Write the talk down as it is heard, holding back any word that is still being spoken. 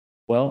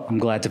Well, I'm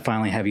glad to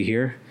finally have you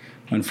here.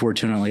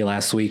 Unfortunately,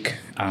 last week,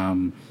 it's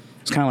kind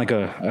of like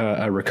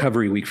a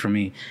recovery week for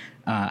me.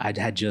 I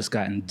had just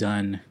gotten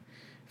done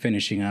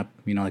finishing up,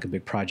 like a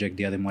big project,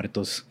 Dia de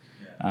Muertos.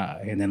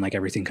 And then like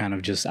everything kind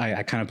of just,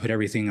 I kind of put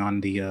everything on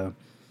the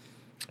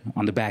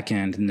back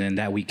end. And then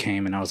that week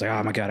came and I was like,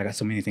 oh my God, I got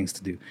so many things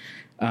to do.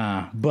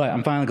 But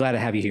I'm finally glad to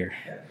have you here.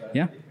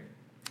 Yeah.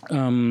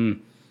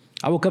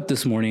 I woke up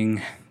this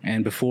morning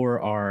and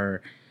before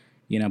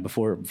this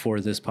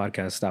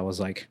podcast, I was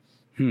like,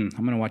 I'm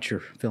going to watch your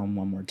film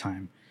one more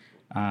time.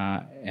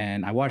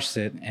 And I watched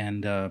it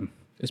and it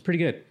was pretty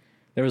good.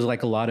 There was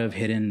like a lot of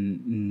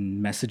hidden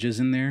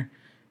messages in there.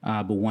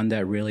 But one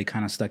that really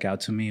kind of stuck out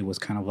to me was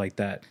kind of like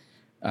that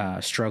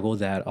struggle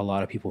that a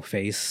lot of people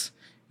face,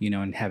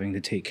 and having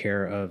to take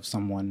care of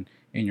someone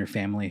in your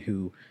family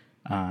who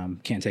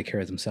can't take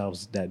care of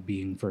themselves, that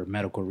being for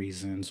medical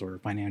reasons or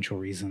financial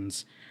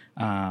reasons.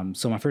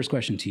 So my first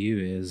question to you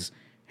is,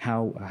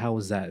 how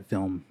was that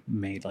film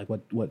made? Like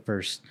what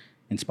first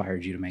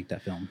inspired you to make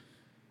that film?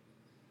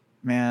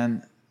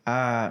 Man,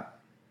 I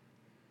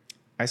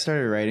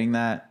started writing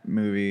that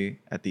movie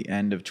at the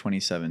end of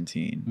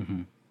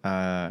 2017.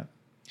 Mm-hmm.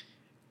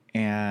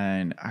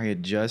 And I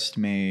had just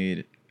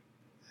made,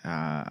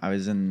 I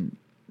was in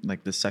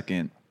like the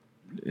second,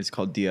 it's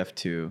called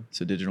DF2,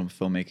 so Digital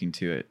Filmmaking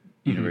 2 at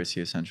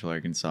University of Central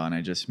Arkansas. And I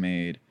just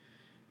made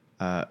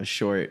a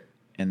short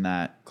in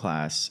that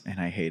class and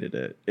I hated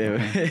it.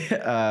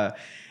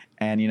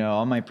 And,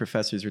 all my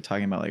professors were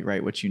talking about like,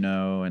 write what you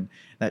know. And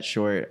that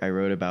short I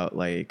wrote about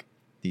like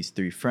these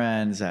three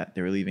friends that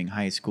they were leaving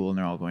high school and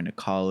they're all going to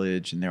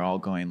college and they're all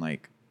going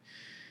like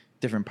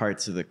different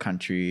parts of the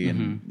country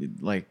and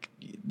like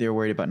they're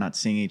worried about not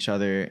seeing each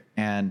other.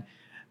 And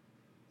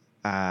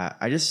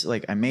I just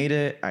like, I made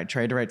it. I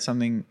tried to write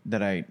something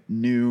that I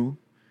knew.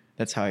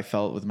 That's how I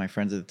felt with my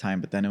friends at the time.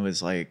 But then it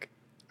was like,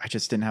 I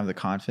just didn't have the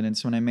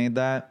confidence when I made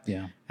that.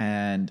 Yeah.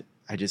 And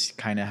I just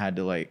kind of had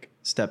to like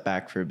step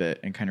back for a bit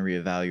and kind of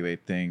reevaluate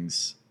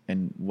things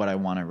and what I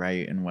want to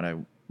write and what I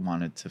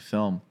wanted to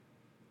film.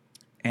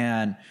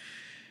 And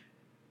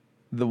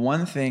the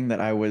one thing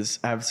that I was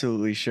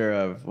absolutely sure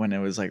of when it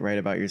was like write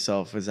about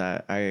yourself was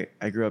that I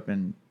grew up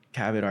in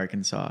Cabot,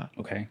 Arkansas.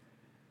 Okay.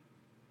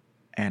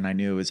 And I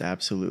knew it was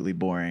absolutely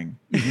boring.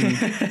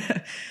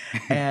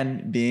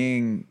 And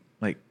being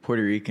like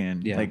Puerto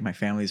Rican, like my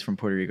family's from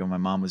Puerto Rico, my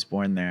mom was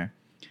born there.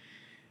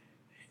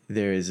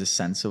 There is a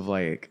sense of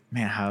like,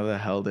 man, how the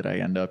hell did I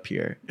end up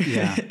here?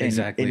 Yeah,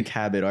 exactly. In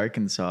Cabot,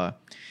 Arkansas.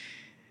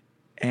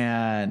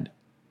 And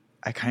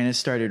I kind of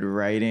started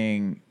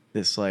writing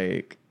this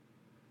like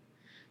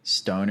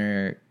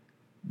stoner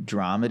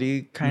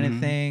dramedy kind of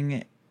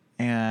thing.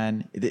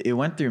 And it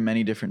went through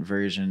many different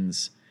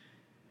versions.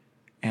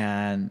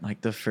 And like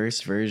the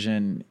first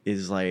version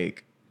is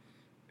like,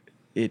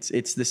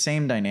 it's the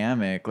same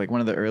dynamic. Like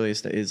one of the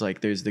earliest is like,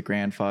 there's the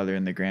grandfather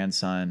and the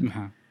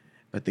grandson.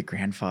 But the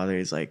grandfather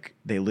is like,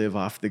 they live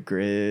off the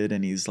grid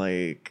and he's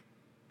like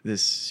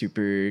this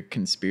super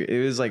conspiracy.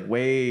 It was like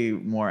way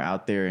more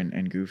out there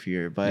and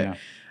goofier. But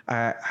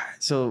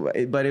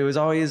but it was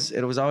always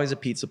a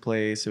pizza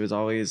place. It was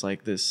always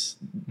like this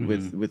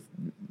with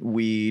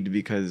weed,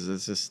 because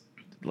it's just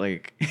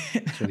like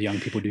what young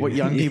people do. What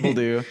young people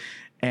do.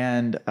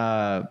 And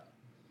I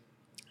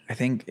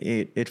think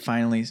it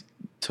finally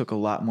took a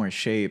lot more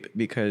shape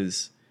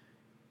because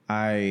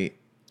I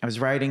was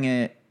writing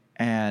it,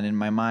 and in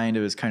my mind it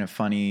was kind of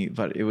funny,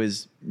 but it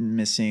was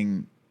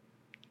missing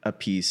a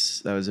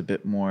piece that was a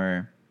bit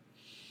more,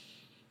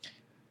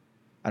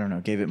 I don't know,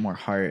 gave it more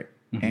heart.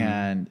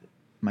 And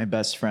my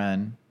best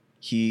friend,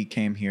 he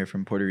came here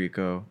from Puerto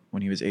Rico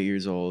when he was 8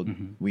 years old.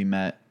 We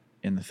met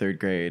in the 3rd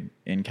grade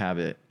in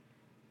Cabot.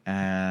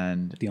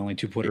 And the only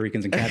two Puerto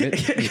Ricans in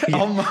Cabot.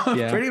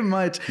 Almost, pretty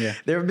much. Yeah.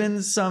 There have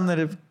been some that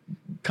have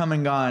come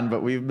and gone,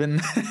 but we've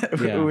been,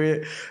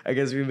 I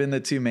guess we've been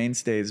the two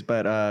mainstays.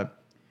 But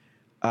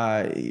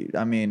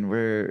I mean,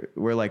 we're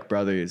like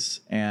brothers,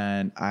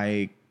 and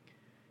I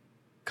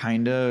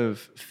kind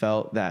of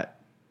felt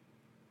that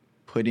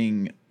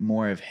putting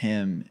more of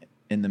him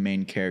in the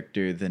main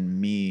character than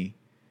me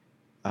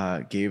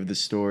gave the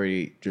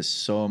story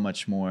just so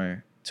much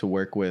more to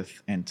work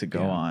with and to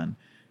go on.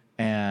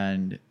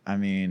 And I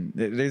mean,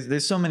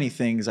 there's so many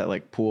things that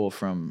like pull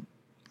from,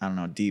 I don't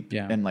know, deep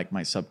in like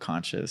my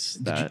subconscious.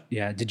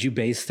 Did you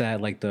base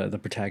that, like the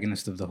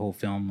protagonist of the whole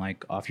film,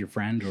 like off your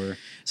friend, or?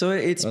 So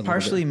it's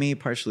partially me,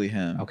 partially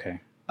him.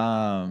 Okay.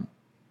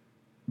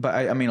 But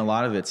I mean, a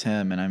lot of it's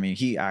him, and I mean,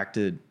 he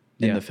acted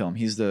in the film.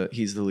 He's the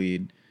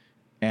lead,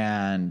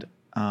 and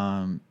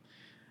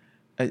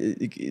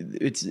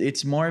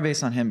it's more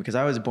based on him because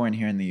I was born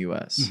here in the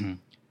U.S.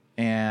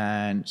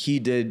 And he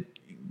did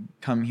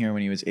come here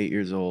when he was 8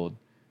 years old.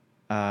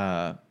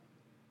 I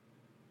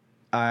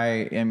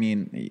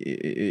mean,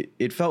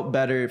 it felt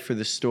better for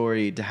the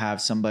story to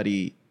have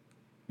somebody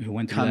who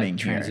went through that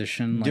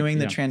transition, here, doing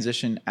the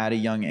transition at a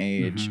young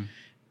age,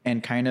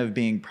 and kind of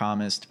being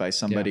promised by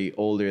somebody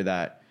older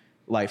that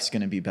life's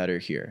going to be better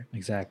here.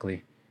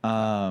 Exactly.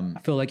 I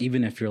feel like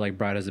even if you're like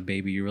brought as a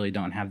baby, you really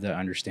don't have the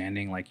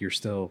understanding. Like you're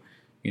still,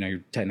 you're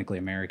technically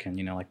American.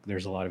 Like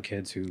there's a lot of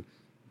kids who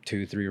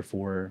 2, 3, or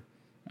 4,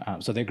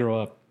 so they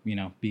grow up,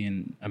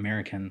 being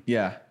American.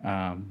 Yeah.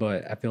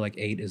 But I feel like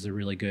 8 is a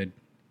really good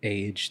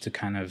age to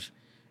kind of,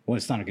 well,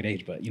 it's not a good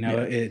age, but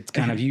it's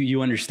kind of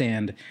you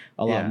understand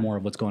a lot more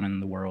of what's going on in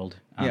the world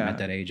at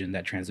that age and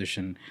that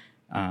transition.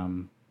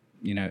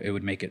 It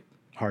would make it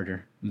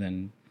harder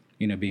than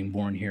being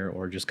born here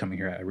or just coming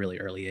here at a really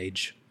early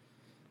age.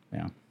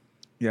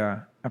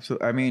 Yeah,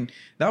 absolutely. I mean,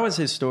 that was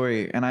his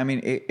story, and I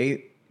mean,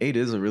 eight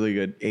is a really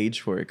good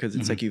age for it because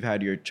it's like you've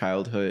had your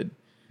childhood,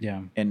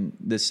 and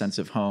this sense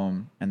of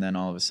home, and then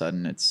all of a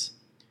sudden it's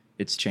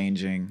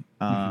changing.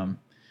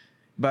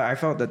 But I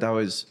felt that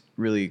was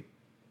really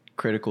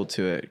critical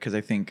to it because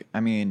I think,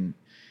 I mean,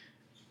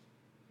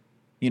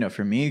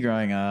 for me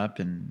growing up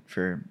and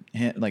for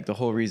him, like the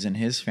whole reason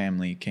his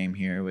family came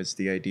here was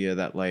the idea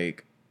that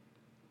like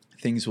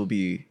things will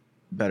be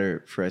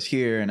better for us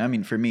here. And I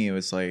mean, for me, it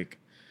was like,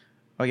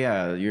 oh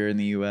yeah, you're in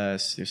the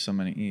US, there's so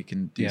many, you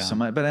can do so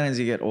much. But then as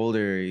you get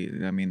older,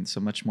 I mean, so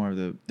much more of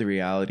the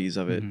realities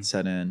of it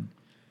set in.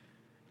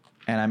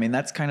 And I mean,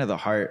 that's kind of the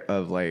heart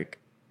of like,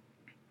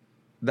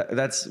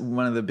 that's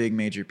one of the big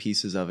major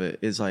pieces of it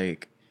is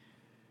like,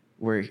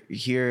 we're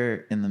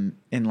here in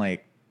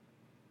like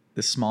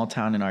the small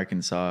town in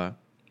Arkansas.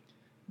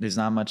 There's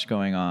not much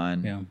going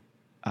on. Yeah.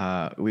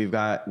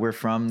 We're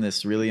from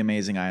this really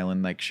amazing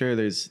island. Like, sure,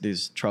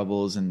 there's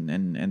troubles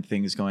and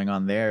things going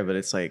on there, but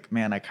it's like,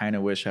 man, I kind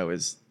of wish I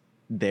was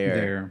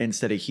there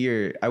instead of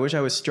here. I wish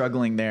I was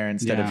struggling there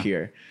instead of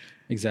here.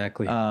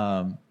 Exactly.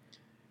 And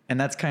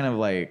that's kind of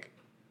like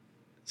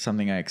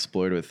something I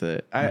explored with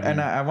it.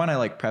 I want to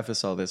like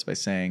preface all this by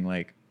saying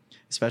like,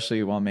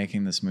 especially while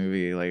making this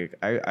movie, like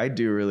I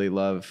do really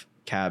love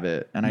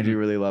Cabot and I do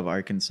really love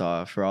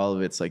Arkansas for all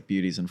of its like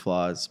beauties and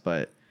flaws,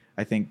 but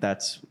I think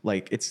that's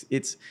like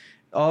it's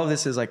all of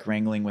this is like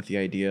wrangling with the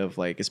idea of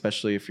like,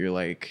 especially if you're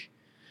like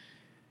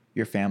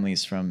your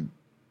family's from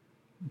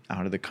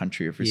out of the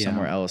country or for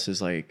somewhere else,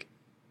 is like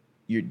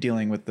you're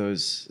dealing with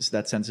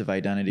that sense of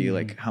identity,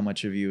 like how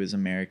much of you is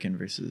American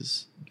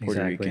versus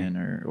Puerto Rican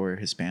or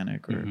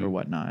Hispanic or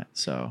whatnot.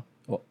 So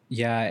well,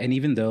 yeah, and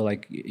even though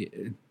like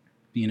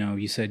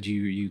you said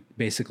you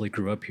basically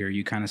grew up here,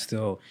 you kind of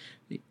still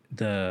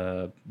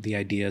the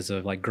ideas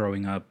of like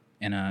growing up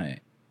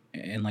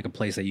in like a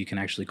place that you can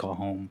actually call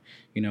home,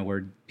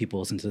 where people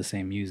listen to the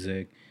same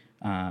music,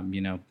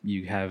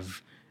 you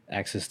have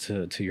access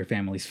to your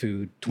family's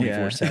food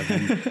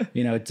 24/7.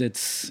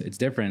 It's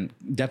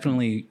different.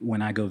 Definitely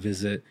when I go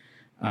visit,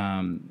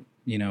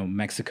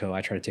 Mexico,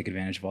 I try to take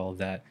advantage of all of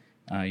that.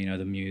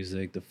 The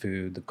music, the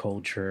food, the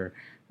culture,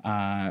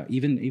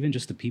 even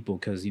just the people,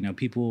 because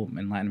people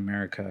in Latin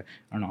America,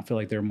 I don't know, I feel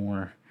like they're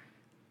more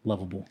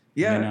lovable.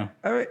 The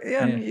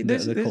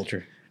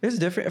culture. It's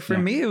different for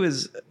me. It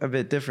was a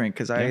bit different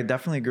because I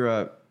definitely grew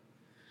up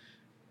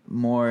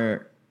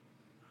more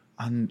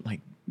on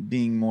like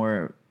being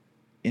more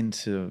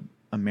into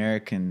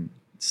American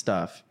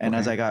stuff, and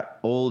as I got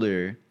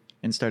older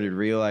and started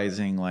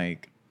realizing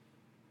like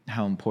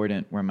how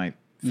important where my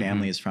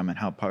family is from and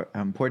how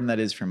important that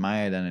is for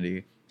my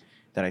identity,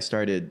 that I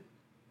started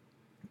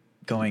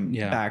going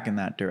back in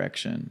that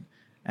direction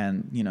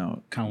and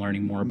kind of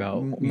learning more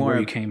about where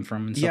you came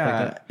from and stuff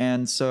like that.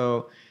 And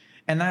so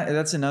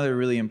that's another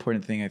really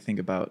important thing I think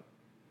about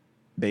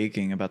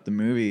Baking, about the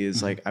movie,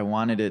 is like I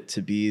wanted it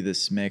to be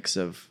this mix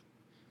of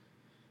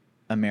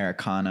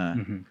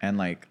Americana and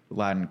like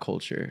Latin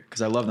culture,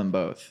 because I love them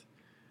both.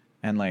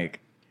 And like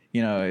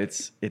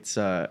it's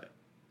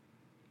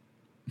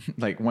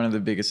like one of the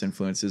biggest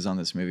influences on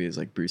this movie is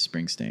like Bruce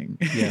Springsteen,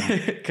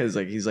 because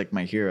like he's like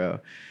my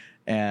hero.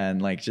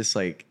 And like just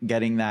like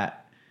getting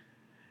that,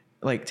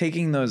 like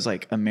taking those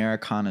like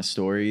Americana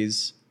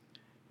stories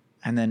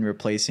and then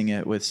replacing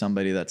it with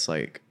somebody that's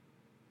like,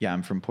 yeah,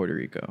 I'm from Puerto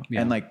Rico,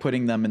 and like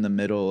putting them in the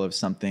middle of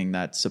something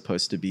that's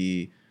supposed to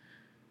be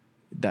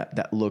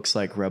that looks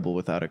like Rebel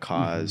Without a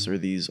Cause or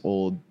these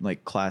old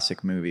like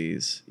classic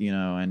movies,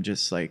 and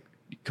just like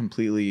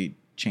completely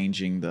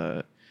changing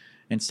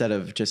instead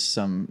of just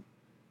some,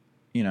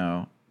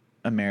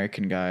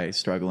 American guy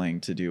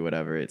struggling to do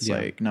whatever. It's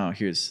like, no,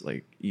 here's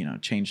like,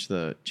 change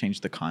the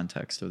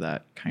context of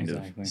that kind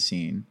of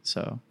scene.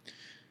 So,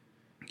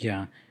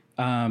 yeah.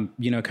 Kind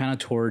of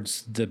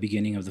towards the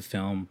beginning of the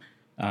film,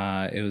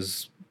 it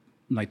was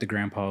like the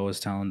grandpa was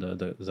telling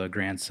the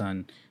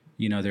grandson,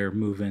 they're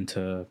moving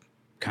to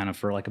kind of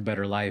for like a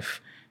better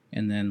life.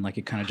 And then like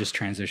it kind of just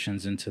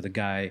transitions into the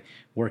guy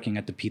working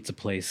at the pizza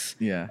place.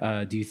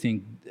 Yeah. Do you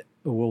think,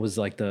 what was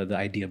like the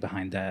idea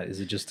behind that? Is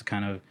it just to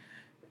kind of,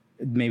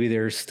 maybe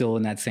they're still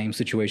in that same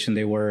situation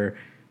they were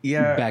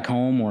back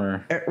home,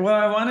 or? Well,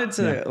 I wanted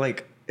to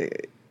like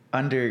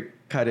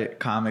undercut it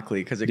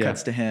comically, because it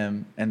cuts to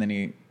him and then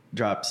he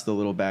drops the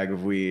little bag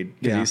of weed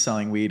because he's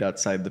selling weed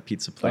outside the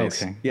pizza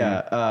place. Okay.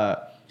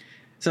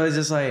 So it's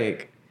just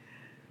like,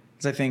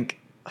 because I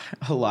think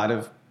a lot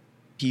of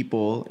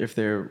people, if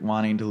they're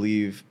wanting to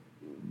leave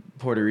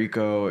Puerto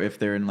Rico, if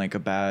they're in like a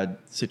bad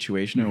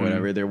situation or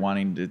whatever, they're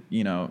wanting to,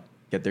 you know,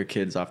 get their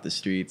kids off the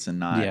streets and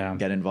not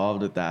get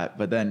involved with that.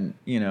 But then,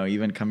 you know,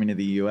 even coming to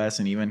the US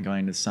and even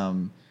going to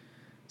some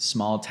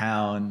small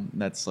town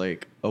that's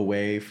like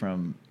away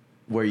from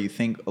where you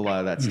think a lot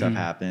of that stuff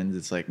happens,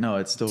 it's like, no,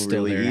 it's still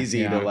really there.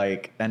 Easy to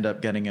like end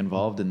up getting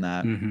involved in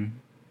that.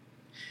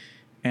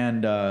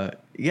 And it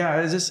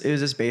was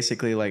just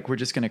basically like, we're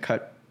just going to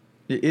cut.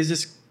 It is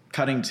just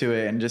cutting to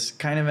it and just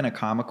kind of in a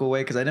comical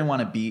way, because I didn't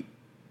want to beat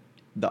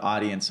the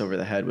audience over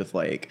the head with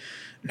like,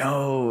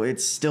 no,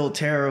 it's still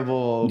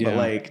terrible, but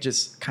like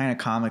just kind of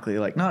comically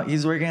like, no,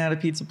 he's working at a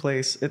pizza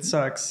place, it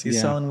sucks,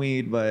 he's selling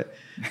weed, but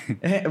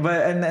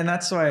and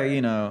that's why,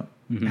 you know,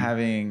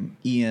 having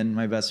Ian,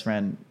 my best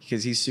friend,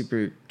 because he's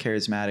super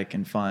charismatic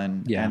and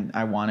fun, and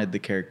I wanted the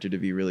character to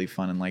be really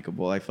fun and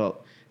likable. I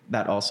felt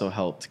that also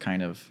helped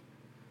kind of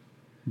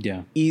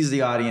ease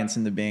the audience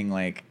into being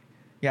like,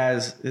 yeah,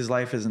 his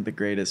life isn't the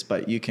greatest,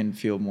 but you can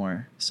feel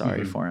more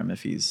sorry for him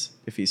if he's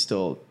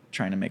still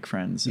trying to make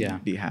friends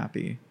and be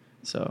happy.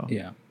 So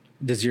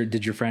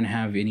did your friend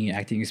have any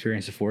acting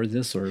experience before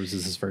this, or was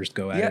this his first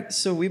go at it? Yeah,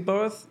 so we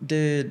both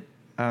did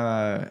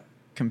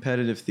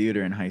competitive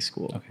theater in high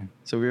school. Okay,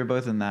 so we were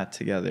both in that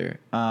together.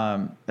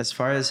 As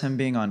far as him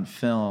being on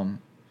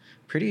film,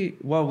 pretty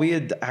well.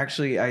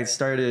 I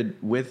started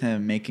with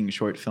him making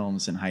short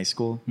films in high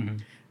school,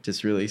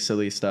 just really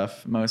silly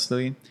stuff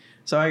mostly.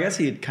 So I guess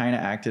he had kind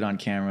of acted on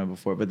camera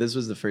before, but this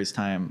was the first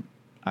time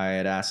I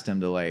had asked him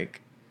to like,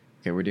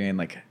 okay, we're doing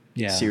like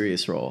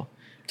serious role.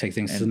 Take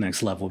things to the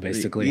next level,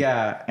 basically.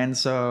 Yeah. And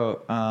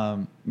so,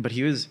 but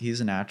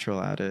he's a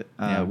natural at it.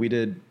 We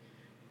did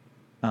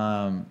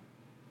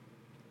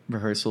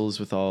rehearsals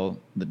with all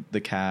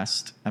the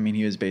cast. I mean,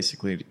 he was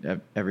basically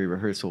at every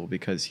rehearsal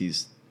because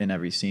he's in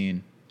every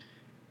scene.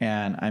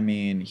 And I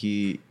mean,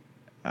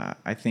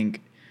 I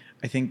think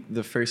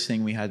the first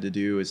thing we had to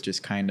do was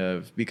just kind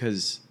of,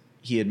 because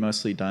he had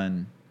mostly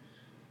done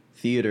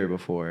theater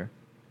before,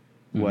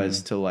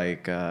 was to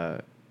like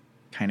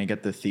kind of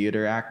get the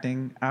theater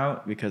acting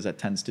out, because that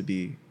tends to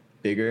be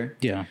bigger.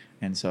 Yeah.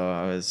 And so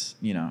I was,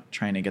 you know,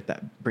 trying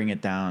to bring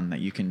it down, that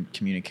you can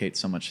communicate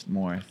so much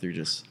more through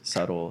just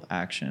subtle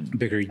action.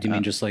 Bigger? Do you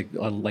mean just like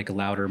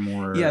louder,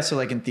 more? Yeah. So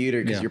like in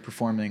theater, because you're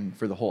performing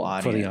for the whole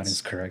audience. For the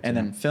audience, correct. And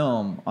then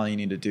film, all you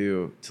need to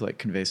do to like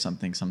convey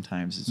something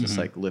sometimes is just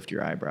like lift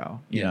your eyebrow.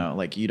 You know,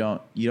 like you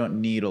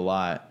don't need a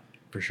lot.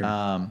 For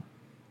sure.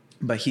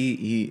 But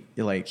he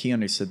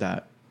understood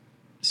that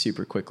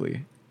super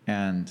quickly.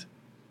 And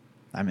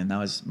I mean, that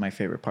was my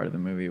favorite part of the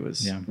movie,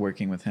 was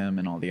working with him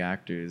and all the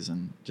actors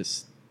and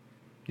just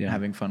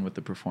having fun with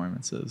the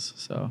performances.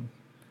 So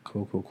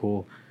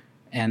cool.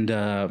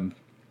 And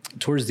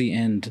towards the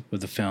end of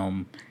the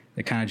film,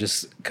 it kind of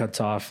just cuts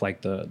off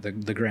like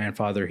the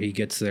grandfather. He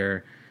gets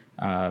there.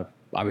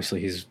 Obviously,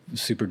 he's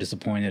super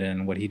disappointed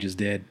in what he just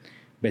did.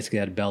 Basically,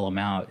 had to bail him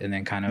out. And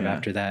then kind of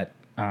after that,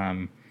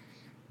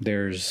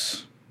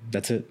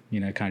 that's it.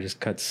 You know, it kind of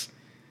just cuts.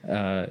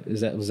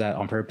 Was that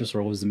on purpose,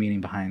 or what was the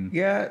meaning behind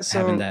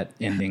having that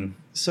ending?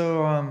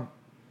 So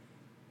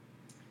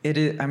it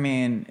is, I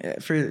mean,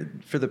 for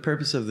the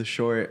purpose of the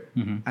short,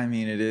 I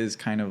mean, it is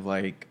kind of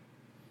like,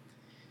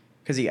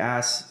 because he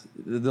asks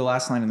the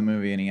last line of the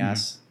movie, and he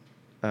asks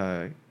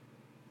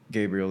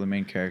Gabriel, the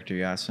main character,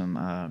 he asks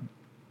him,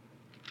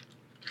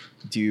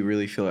 do you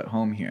really feel at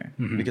home here?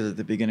 Because at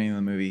the beginning of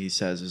the movie, he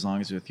says, as long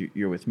as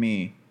you're with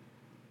me,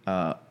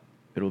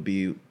 it'll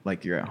be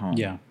like you're at home.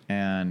 Yeah.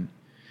 And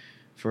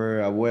for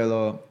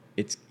Abuelo,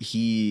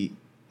 he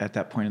at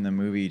that point in the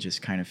movie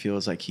just kind of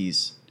feels like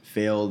he's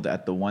failed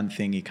at the one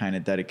thing he kind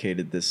of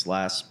dedicated this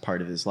last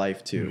part of his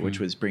life to, which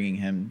was bringing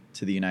him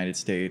to the United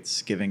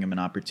States, giving him an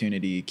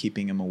opportunity,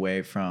 keeping him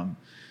away from,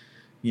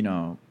 you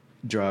know,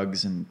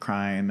 drugs and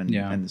crime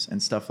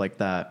and stuff like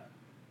that.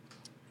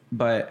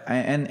 But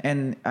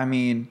I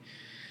mean,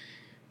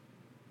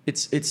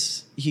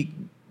 it's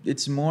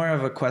more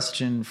of a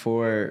question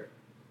for,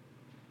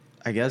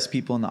 I guess,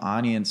 people in the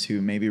audience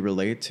who maybe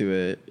relate to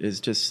it, is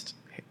just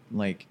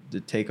like to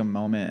take a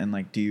moment and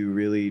like, do you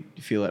really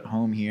feel at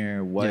home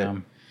here? What,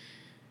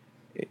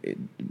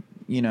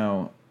 you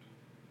know,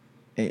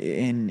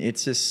 and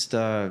it's just,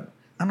 I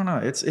don't know.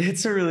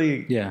 It's a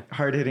really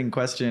hard hitting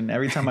question.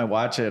 Every time I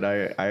watch it,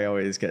 I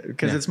always get,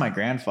 because it's my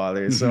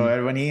grandfather.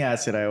 So when he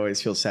asks it, I always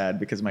feel sad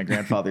because my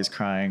grandfather's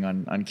crying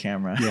on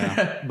camera.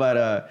 Yeah.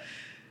 But,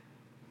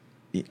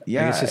 I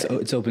guess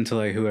it's open to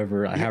like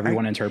however you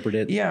want to interpret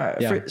it.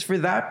 Yeah. For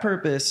that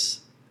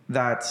purpose,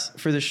 that's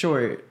for the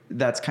short,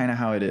 that's kind of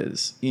how it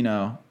is, you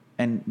know,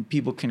 and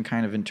people can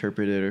kind of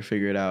interpret it or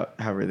figure it out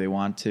however they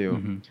want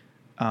to.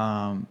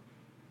 I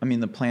mean,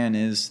 the plan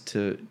is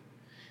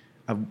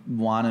I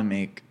want to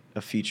make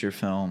a feature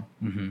film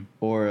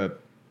or a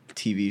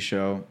TV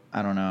show.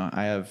 I don't know.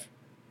 I have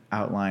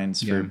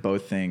outlines for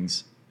both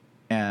things,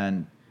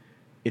 and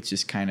it's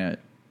just kind of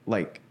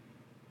like,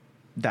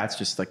 that's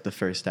just like the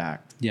first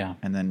act. Yeah.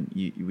 And then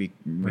we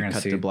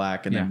cut to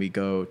black, and then we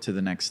go to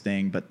the next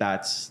thing. But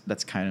that's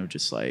kind of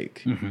just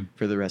like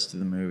for the rest of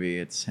the movie,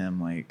 it's him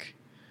like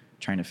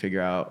trying to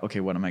figure out, okay,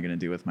 what am I going to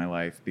do with my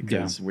life?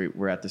 Because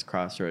we're at this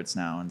crossroads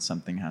now, and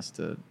something has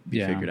to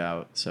be figured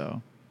out.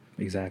 So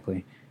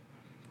exactly.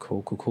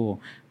 Cool.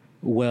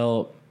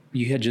 Well,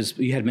 you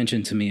had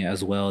mentioned to me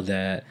as well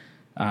that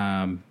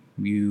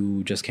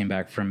you just came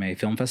back from a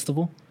film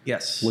festival.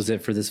 Yes. Was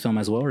it for this film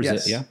as well, or is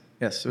it? Yeah.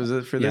 Yes, it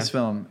was for this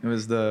film. It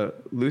was the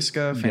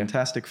Lusca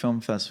Fantastic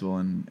Film Festival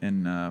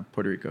in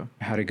Puerto Rico.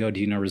 How'd it go? Do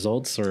you know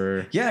results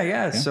or?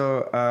 Yeah.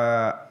 So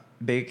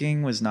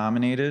Baking was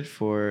nominated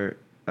for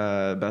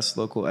Best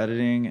Local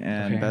Editing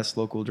and Best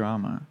Local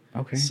Drama.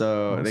 Okay.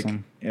 So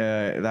awesome.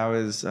 that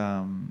was,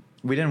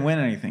 we didn't win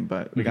anything,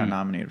 but we got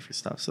nominated for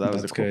stuff. So that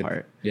was the cool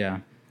part.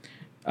 Yeah.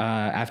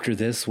 After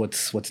this,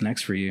 what's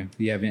next for you?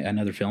 Do you have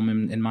another film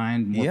in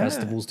mind? More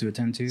festivals to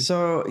attend to?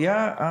 So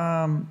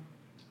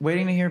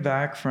waiting to hear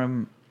back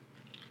from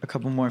a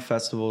couple more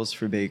festivals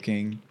for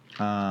Baking,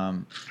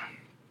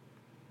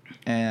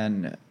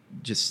 and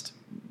just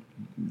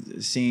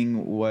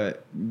seeing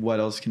what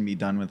else can be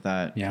done with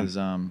that. Because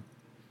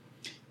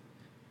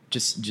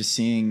just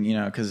seeing,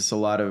 because it's a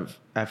lot of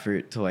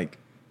effort to like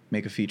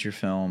make a feature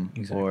film,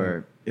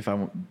 or if I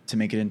want to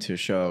make it into a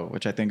show,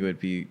 which I think it would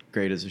be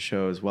great as a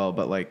show as well.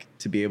 But like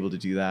to be able to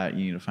do that,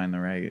 you need to find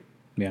the right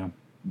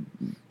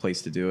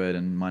place to do it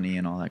and money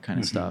and all that kind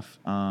of stuff.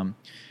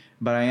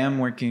 But I am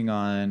working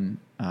on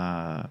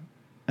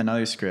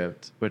another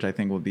script, which I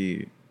think will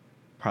be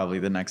probably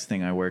the next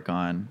thing I work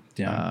on.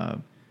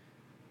 And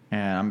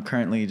I'm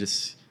currently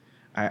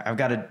I've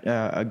got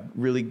a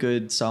really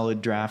good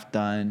solid draft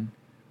done,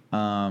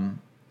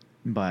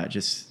 but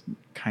just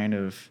kind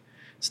of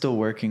still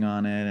working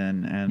on it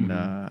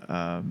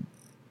and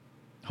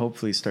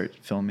hopefully start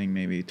filming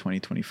maybe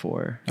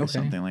 2024 or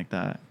something like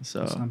that. So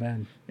that's not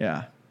bad.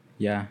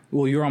 Yeah.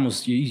 Well,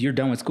 you're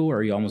done with school, or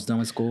are you almost done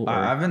with school?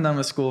 I've been done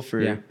with school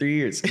for 3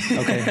 years.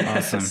 Okay.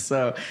 Awesome.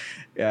 So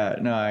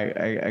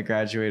I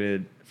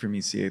graduated from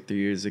UCA 3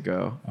 years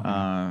ago.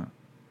 Okay.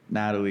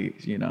 Natalie,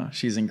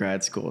 she's in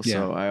grad school,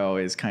 so I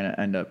always kind of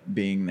end up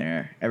being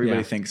there.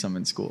 Everybody thinks I'm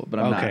in school, but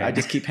I'm not. I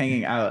just keep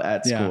hanging out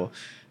at school.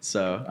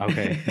 So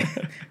okay.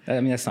 I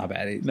mean, that's not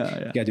bad. No, you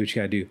gotta do what you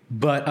gotta do.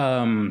 But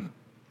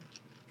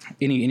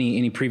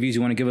any previews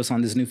you want to give us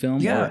on this new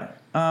film? Yeah.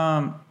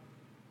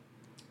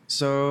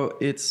 So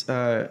it's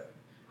the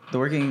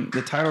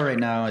title right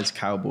now is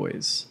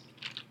Cowboys,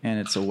 and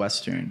it's a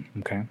Western.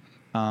 Okay.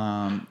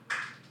 And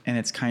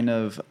it's kind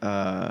of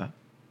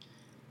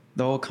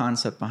the whole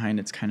concept behind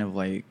it's kind of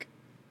like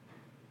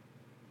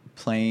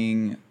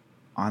playing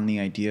on the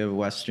idea of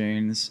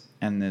Westerns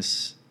and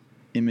this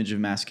image of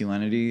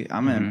masculinity.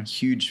 I'm a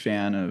huge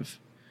fan of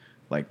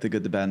like The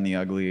Good, the Bad, and the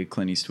Ugly,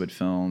 Clint Eastwood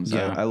films.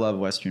 I love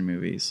Western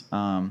movies.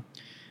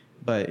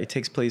 But it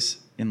takes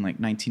place in like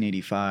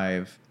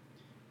 1985,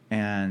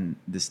 and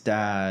this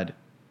dad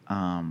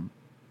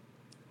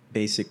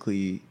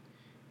basically,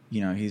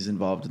 he's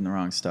involved in the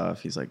wrong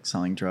stuff. He's like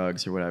selling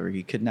drugs or whatever.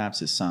 He kidnaps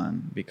his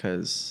son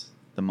because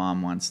the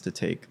mom wants to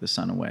take the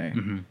son away.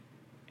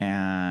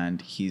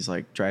 And he's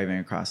like driving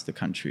across the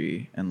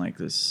country in like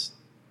this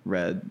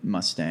red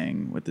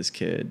Mustang with this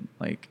kid,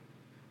 like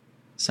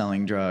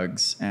selling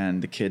drugs,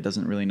 and the kid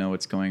doesn't really know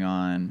what's going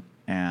on.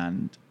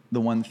 And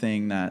the one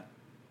thing that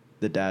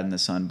the dad and the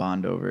son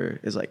bond over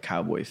is like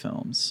cowboy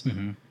films.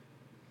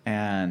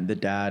 And the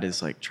dad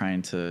is like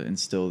trying to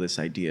instill this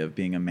idea of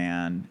being a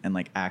man and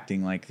like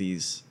acting like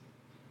these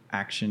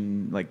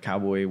action, like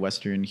cowboy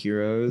Western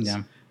heroes.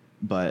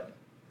 But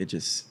it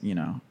just,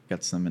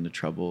 gets them into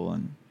trouble,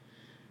 and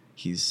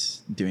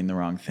he's doing the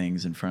wrong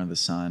things in front of the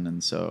son.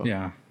 And so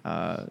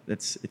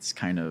it's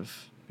kind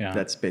of,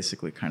 that's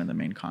basically kind of the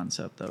main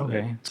concept of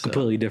it. It's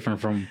completely different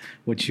from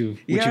what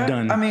you've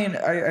done. I mean,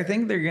 I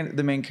think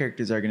the main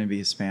characters are going to be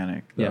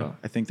Hispanic, though.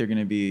 I think they're going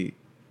to be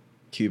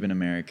Cuban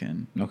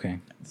American. Okay.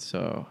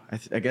 So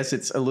I guess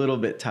it's a little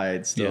bit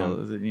tied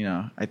still.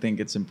 I think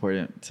it's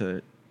important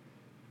to,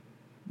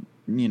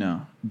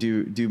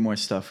 do more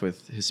stuff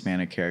with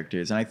Hispanic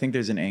characters. And I think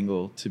there's an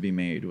angle to be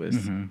made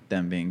with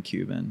them being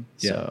Cuban.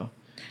 So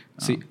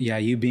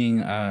you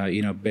being,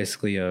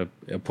 basically a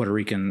Puerto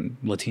Rican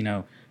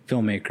Latino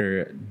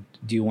filmmaker,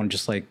 do you want to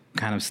just like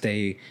kind of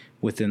stay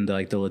within the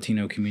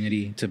Latino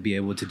community to be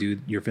able to do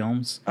your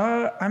films?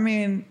 I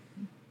mean,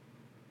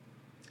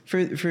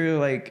 for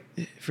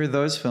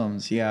those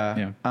films,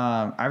 I've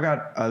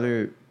got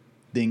other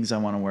things I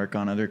want to work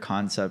on, other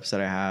concepts that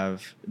I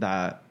have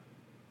that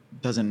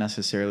doesn't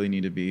necessarily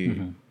need to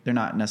be, they're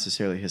not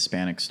necessarily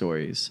Hispanic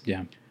stories.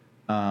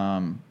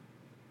 I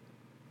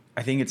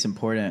think it's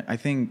important. I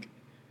think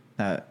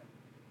that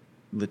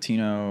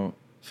Latino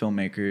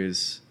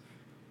filmmakers,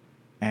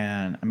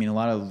 and I mean, a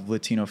lot of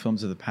Latino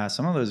films of the past,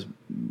 some of those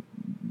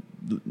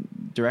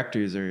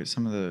directors are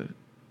some of the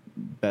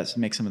best,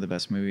 make some of the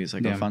best movies,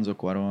 like Alfonso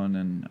Cuarón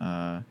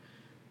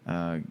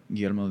and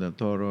Guillermo del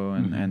Toro,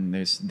 and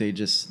they're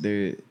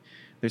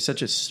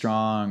such a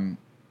strong,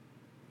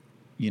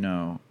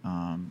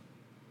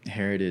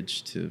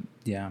 heritage to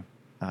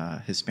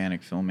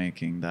Hispanic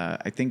filmmaking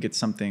that I think it's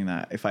something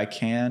that if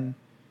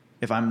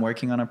I'm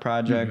working on a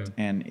project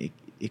and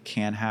it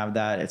can have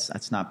that,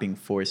 it's not being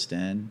forced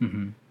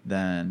in,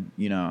 then,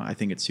 you know, I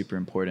think it's super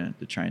important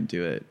to try and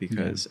do it,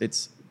 because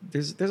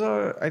there's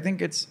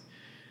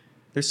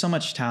so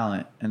much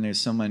talent, and there's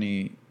so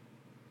many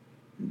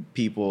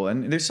people,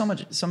 and there's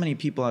so many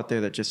people out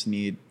there that just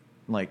need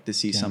like to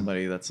see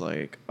somebody that's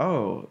like,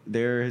 oh,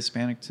 they're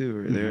Hispanic too,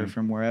 or they're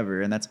from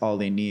wherever, and that's all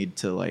they need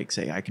to like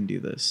say, I can do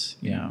this,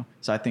 you know?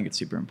 So I think it's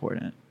super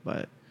important.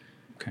 But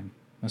okay,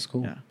 that's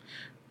cool. Yeah.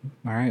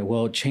 All right.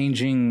 Well,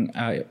 changing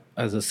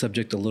as a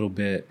subject a little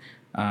bit,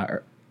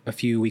 a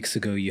few weeks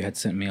ago, you had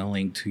sent me a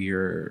link to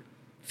your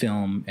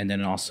film, and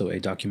then also a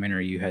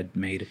documentary you had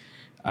made,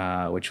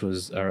 which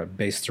was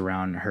based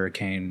around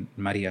Hurricane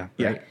Maria,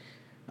 right?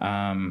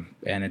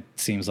 And it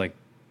seems like,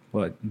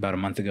 about a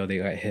month ago they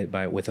got hit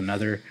with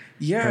another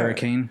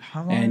hurricane.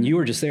 How long? And you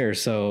were just there,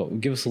 so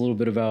give us a little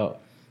bit about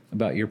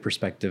your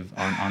perspective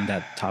on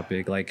that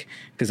topic, like,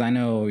 because I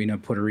know, you know,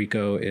 Puerto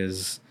Rico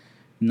is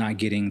not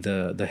getting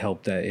the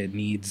help that it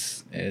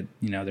needs. You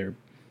know, their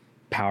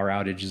power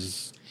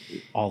outages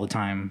all the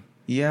time.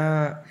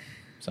 Yeah.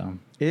 So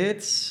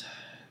it's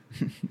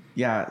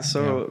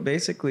So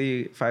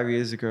basically 5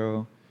 years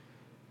ago,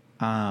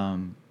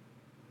 Puerto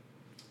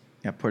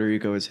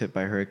Rico was hit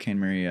by Hurricane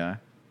Maria,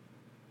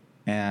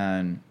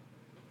 and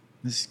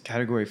this is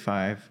category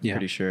 5,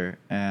 pretty sure.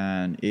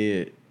 And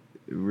it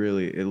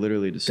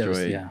literally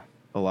destroyed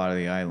a lot of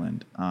the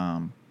island.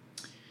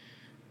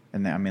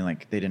 And I mean,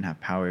 like, they didn't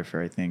have power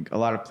for, I think a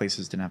lot of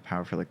places didn't have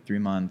power for like 3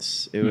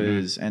 months. It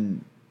was,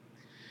 and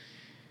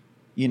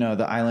you know,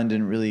 the island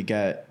didn't really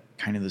get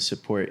kind of the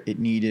support it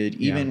needed,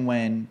 even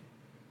when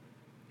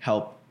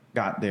help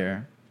got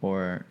there,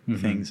 or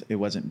things, it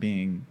wasn't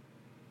being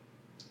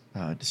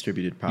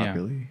distributed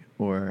properly,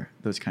 or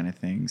those kind of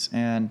things.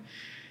 And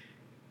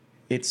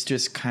it's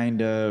just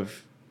kind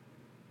of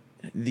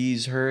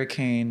these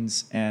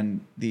hurricanes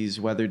and these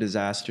weather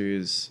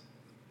disasters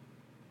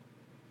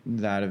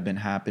that have been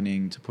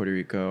happening to Puerto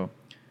Rico.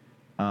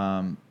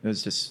 It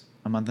was just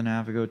a month and a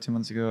half ago, 2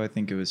 months ago, I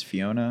think it was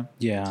Fiona.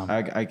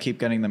 I keep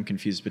getting them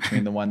confused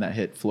between the one that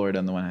hit Florida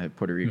and the one that hit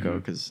Puerto Rico,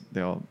 because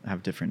they all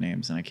have different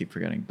names and I keep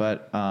forgetting.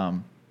 But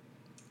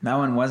that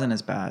one wasn't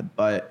as bad,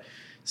 but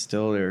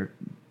still there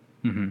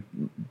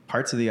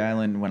parts of the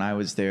island when I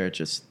was there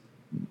just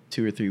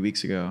 2 or 3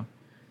 weeks ago,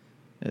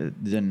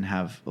 didn't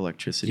have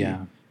electricity,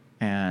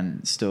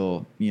 and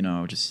still, you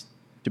know, just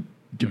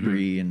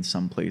debris in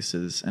some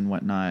places and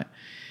whatnot.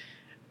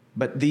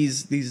 But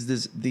these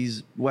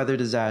weather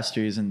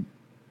disasters, and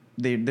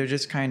they're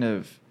just kind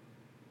of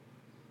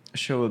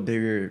show a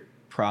bigger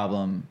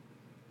problem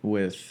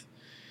with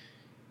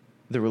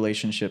the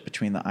relationship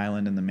between the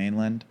island and the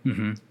mainland,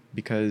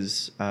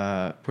 because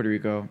Puerto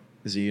Rico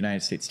is a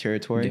United States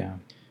territory.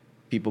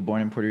 People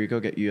born in Puerto Rico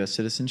get U.S.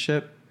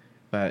 citizenship,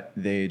 but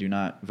they do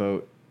not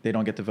vote. They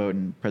don't get to vote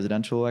in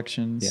presidential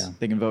elections.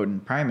 They can vote in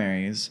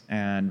primaries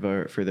and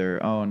vote for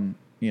their own,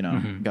 you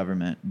know,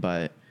 government.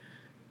 But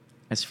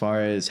as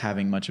far as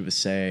having much of a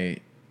say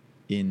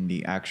in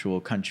the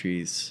actual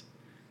country's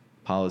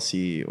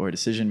policy or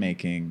decision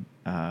making,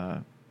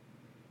 they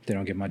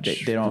don't get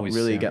much. They don't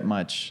really get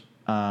much.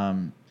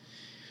 And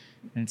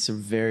it's a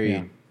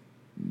very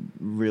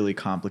really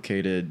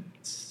complicated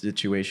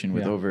situation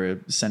with over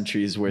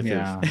centuries worth of.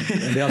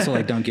 And they also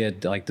like don't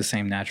get like the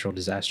same natural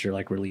disaster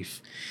like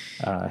relief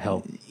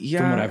help,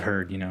 from what I've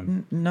heard, you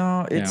know.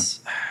 No, it's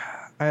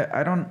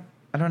I don't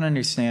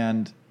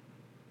understand.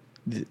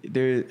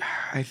 There,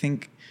 I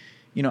think,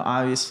 you know,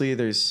 obviously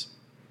there's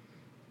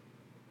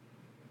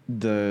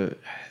the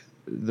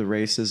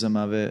racism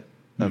of it,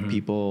 of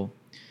people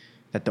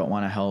that don't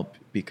want to help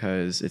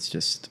because it's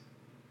just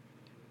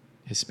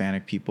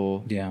Hispanic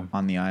people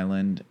on the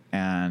island.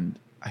 And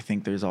I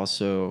think there's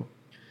also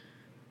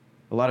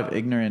a lot of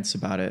ignorance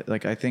about it.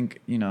 Like, I think,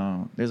 you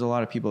know, there's a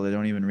lot of people that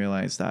don't even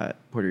realize that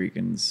Puerto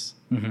Ricans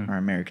are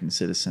American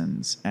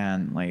citizens.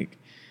 And like,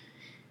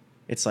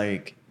 it's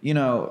like, you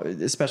know,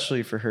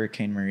 especially for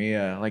Hurricane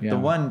Maria, like the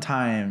one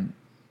time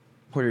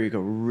Puerto Rico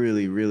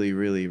really, really,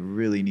 really,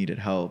 really needed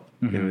help,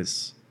 it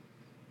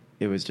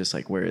was just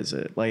like, where is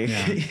it?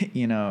 Like,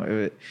 you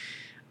know,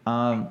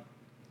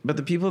 but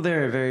the people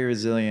there are very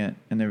resilient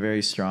and they're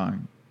very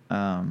strong.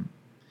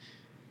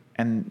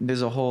 And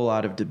there's a whole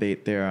lot of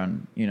debate there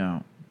on, you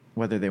know,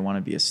 whether they want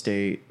to be a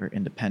state or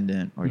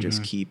independent or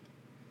just keep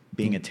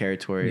being a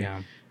territory.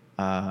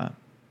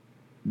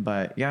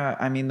 But yeah,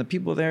 I mean, the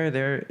people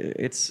there,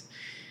 it's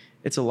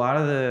a lot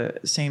of the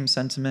same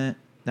sentiment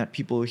that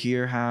people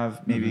here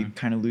have, maybe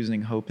kind of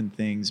losing hope in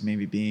things,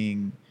 maybe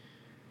being,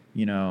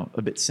 you know,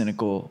 a bit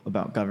cynical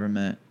about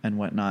government and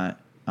whatnot.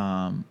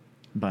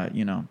 But,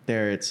 you know,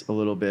 there it's a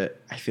little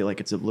bit, I feel like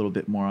it's a little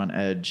bit more on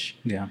edge.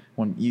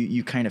 When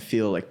you kind of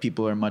feel like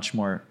people are much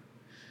more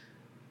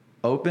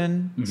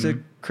open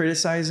to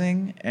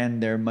criticizing,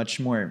 and they're much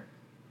more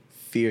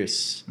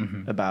fierce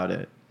about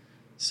it.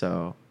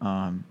 So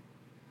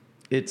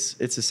it's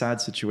a sad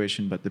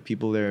situation, but the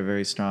people there are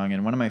very strong.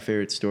 And one of my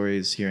favorite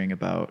stories hearing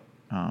about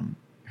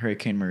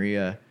Hurricane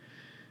Maria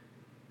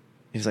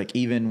is like,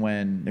 even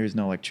when there's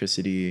no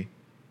electricity,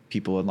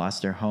 people had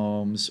lost their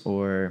homes,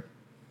 or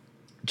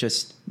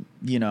just,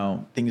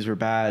 things were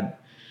bad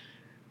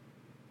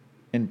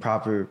in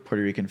proper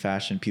Puerto Rican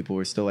fashion, people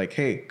were still like,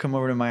 hey, come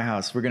over to my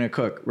house. We're going to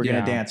cook. We're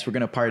going to dance. We're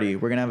going to party.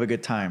 We're going to have a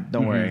good time.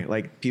 Don't worry.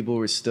 Like, people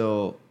were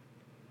still,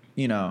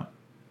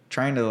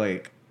 trying to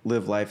like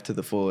live life to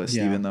the fullest,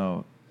 even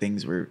though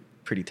things were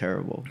pretty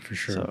terrible. For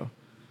sure. So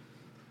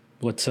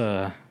what's,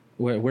 where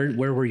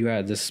were you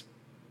at this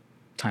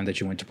time that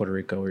you went to Puerto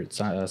Rico or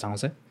San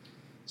Jose?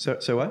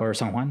 So what? Or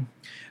San Juan?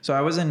 So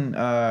I was in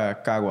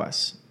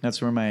Caguas.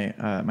 That's where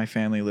my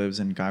family lives,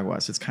 in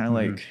Caguas. It's kind of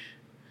like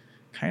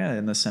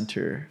in the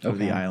center of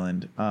the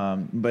island.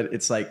 But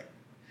it's like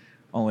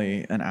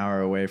only an hour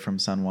away from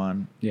San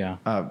Juan. Yeah.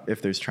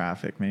 If there's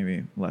traffic,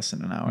 maybe less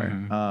than an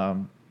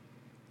hour.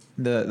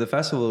 The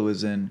festival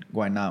was in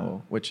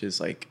Guaynabo, which is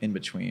like in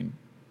between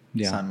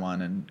San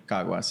Juan and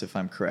Caguas, if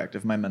I'm correct,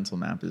 if my mental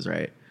map is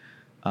right.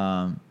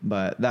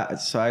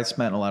 So I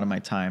spent a lot of my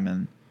time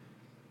in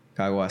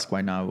Caguas,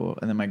 Guaynabo,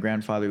 and then my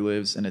grandfather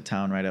lives in a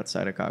town right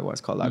outside of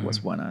Caguas called Aguas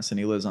Buenas, and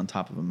he lives on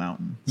top of a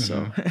mountain.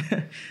 So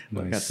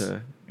nice.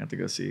 got to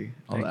go see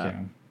all that.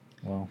 You.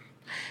 Well,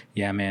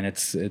 yeah, man,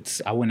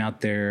 it's I went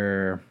out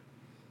there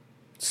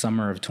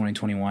summer of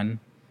 2021.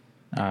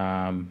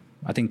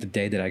 I think the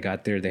day that I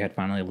got there, they had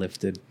finally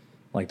lifted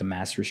like the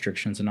mask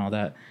restrictions and all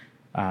that.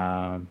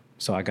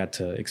 So I got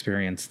to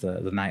experience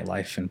the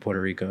nightlife in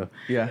Puerto Rico.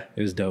 Yeah,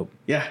 it was dope.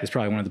 Yeah, it's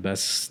probably one of the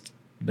best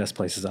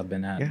places I've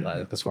been at,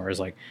 as far as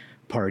like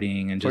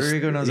partying and just Puerto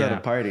Rico knows how to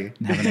party,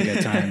 having a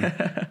good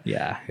time.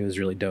 Yeah, it was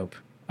really dope.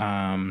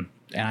 And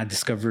I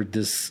discovered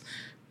this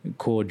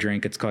cool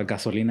drink. It's called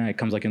gasolina. It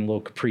comes like in a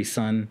little Capri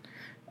Sun,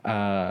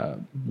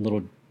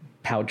 little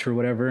pouch or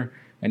whatever,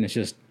 and it's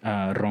just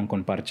ron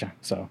con parcha.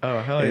 So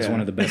it's one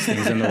of the best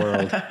things in the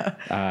world.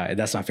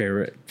 That's my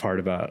favorite part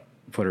about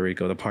Puerto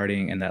Rico, the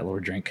partying and that little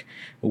drink,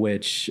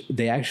 which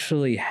they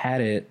actually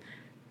had it.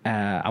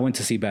 I went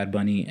to see Bad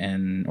Bunny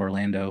in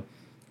Orlando,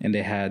 and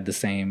they had the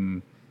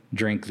same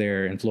drink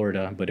there in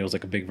Florida, but it was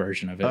like a big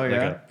version of it. Oh,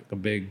 yeah? Like a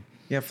big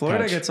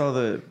Florida pouch. Gets all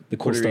the cool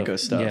Puerto Rico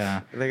stuff.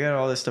 Yeah. They got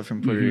all this stuff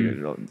from Puerto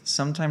Rico.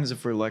 Sometimes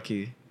if we're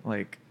lucky,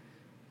 like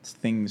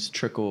things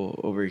trickle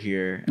over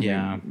here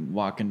and we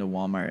walk into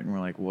Walmart and we're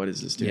like, what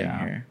is this doing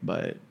here?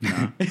 But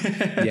no.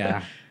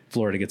 Yeah,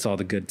 Florida gets all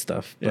the good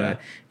stuff.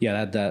 But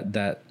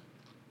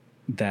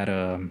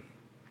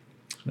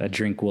that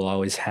drink will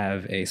always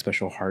have a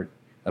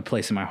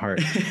place in my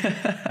heart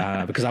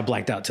because I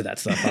blacked out to that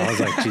stuff. I was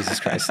like, Jesus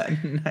Christ.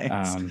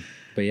 Nice.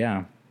 But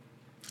yeah,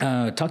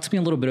 talk to me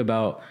a little bit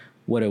about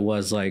what it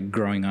was like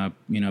growing up,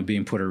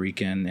 being Puerto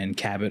Rican and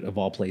Cabot of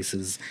all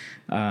places.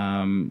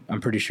 I'm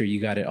pretty sure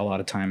you got it a lot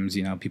of times.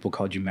 People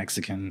called you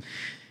Mexican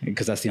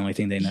because that's the only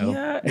thing they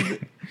know.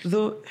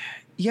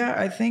 Yeah,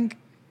 I think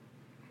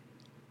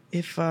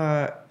if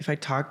I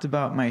talked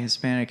about my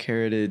Hispanic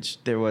heritage,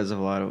 there was a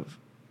lot of,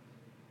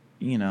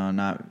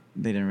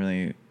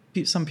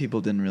 some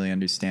people didn't really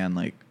understand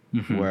like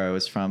where I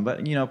was from,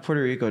 but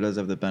Puerto Rico does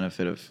have the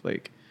benefit of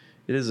like,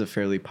 it is a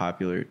fairly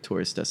popular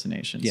tourist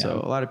destination. Yeah.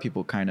 So a lot of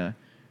people kind of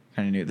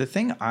knew. The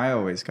thing I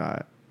always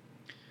got,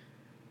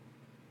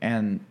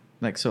 and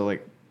like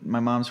my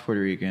mom's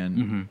Puerto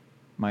Rican,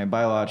 my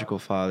biological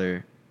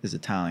father is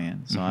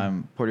Italian. So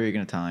I'm Puerto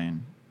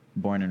Rican-Italian,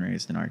 born and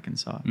raised in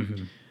Arkansas.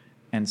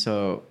 And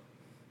so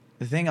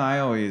the thing I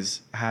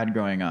always had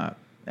growing up,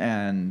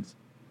 and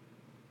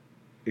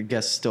I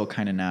guess still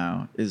kind of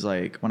now, is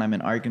like when I'm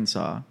in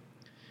Arkansas,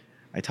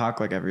 I talk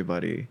like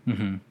everybody.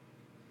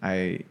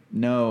 I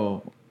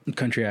know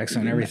country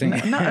accent and everything. I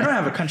don't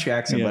have a country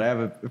accent, but I have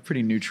a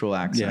pretty neutral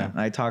accent.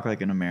 I talk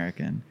like an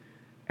American,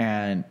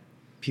 and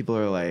people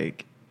are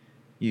like,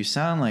 you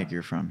sound like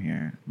you're from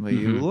here, but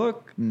you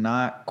look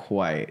not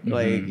quite.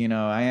 Like,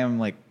 I am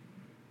like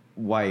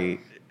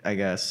white, I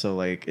guess. So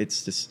like,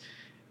 it's just,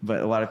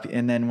 but a lot of,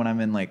 and then when I'm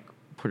in like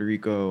Puerto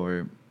Rico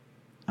or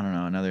I don't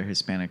know, another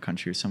Hispanic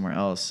country or somewhere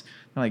else,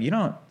 they're like, you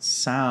don't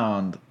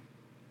sound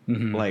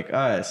like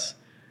us.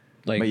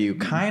 Like, but you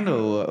kind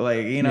of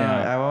like,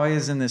 I'm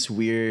always in this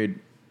weird,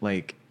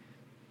 like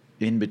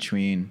in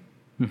between.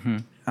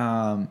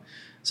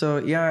 So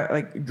yeah,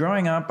 like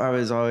growing up, I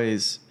was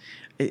always,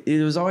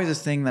 it was always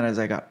this thing that as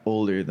I got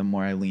older, the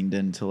more I leaned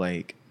into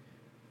like,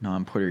 no,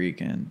 I'm Puerto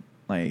Rican.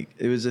 Like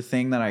it was a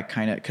thing that I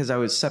cause I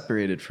was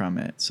separated from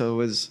it. So it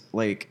was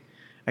like,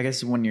 I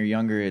guess when you're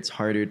younger, it's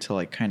harder to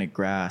like kind of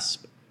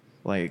grasp,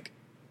 like,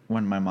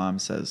 when my mom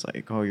says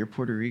like, oh, you're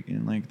Puerto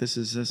Rican, like this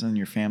is this, and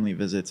your family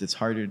visits, it's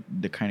harder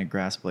to kind of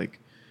grasp like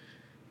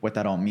what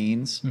that all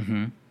means.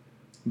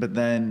 But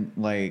then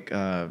like,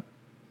 as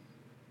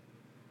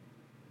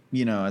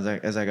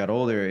I got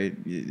older,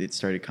 it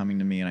started coming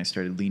to me, and I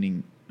started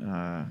leaning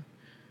all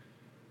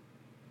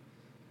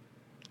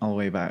the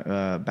way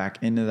back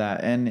into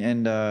that.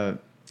 And I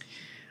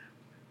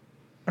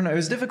don't know, it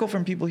was difficult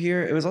from people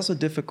here. It was also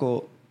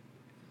difficult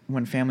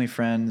when family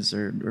friends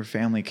or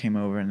family came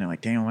over and they're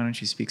like, Daniel, why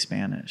don't you speak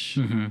Spanish?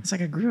 It's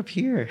like, I grew up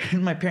here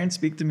and my parents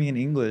speak to me in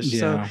English.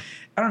 So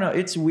I don't know.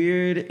 It's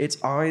weird. It's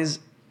always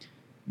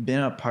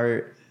been a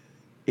part.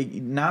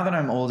 Now that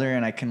I'm older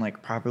and I can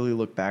like properly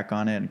look back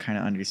on it and kind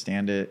of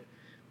understand it,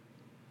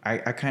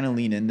 I kind of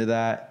lean into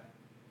that,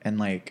 and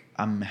like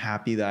I'm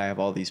happy that I have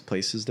all these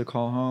places to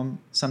call home.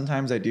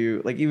 Sometimes I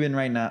do, like even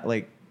right now,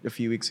 like a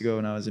few weeks ago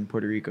when I was in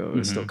Puerto Rico, it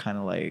was still kind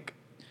of like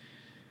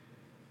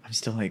I'm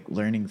still like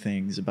learning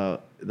things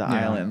about the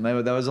island.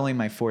 That was only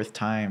my 4th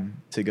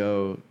time to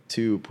go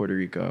to Puerto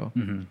Rico,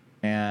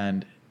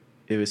 and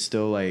it was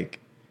still like,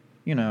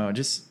 you know,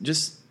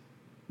 just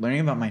learning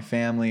about my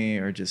family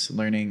or just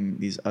learning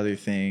these other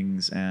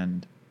things.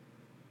 And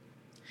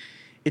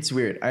it's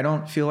weird. I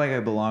don't feel like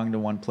I belong to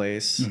one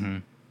place.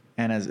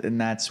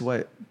 And that's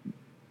what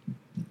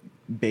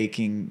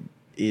baking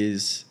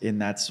is.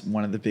 And that's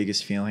one of the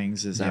biggest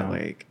feelings is that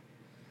like,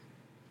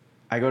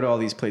 I go to all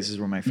these places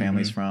where my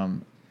family's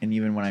from. And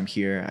even when I'm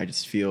here, I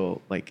just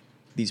feel like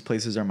these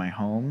places are my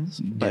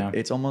homes, but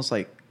it's almost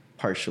like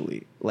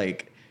partially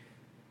like,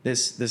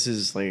 This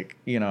is like,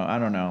 you know, I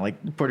don't know,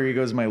 like Puerto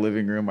Rico is my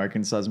living room,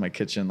 Arkansas is my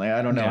kitchen. Like,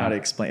 I don't know how to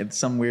explain. It's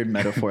some weird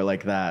metaphor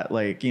like that.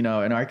 Like, you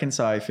know, in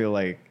Arkansas, I feel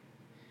like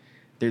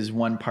there's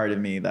one part of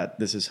me that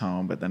this is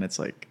home, but then it's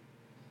like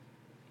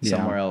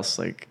somewhere else,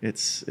 like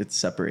it's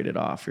separated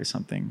off or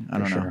something. I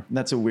don't know.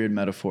 That's a weird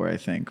metaphor, I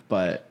think,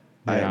 but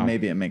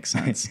maybe it makes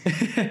sense.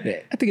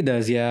 I think it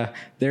does. Yeah.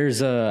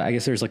 There's I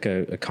guess there's like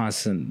a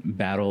constant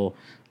battle,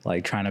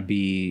 like trying to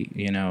be,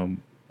 you know,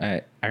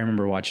 I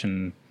remember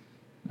watching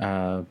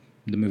the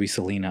movie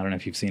Selena. I don't know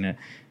if you've seen it.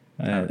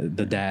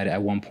 The dad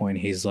at one point,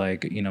 he's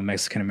like, you know,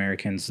 Mexican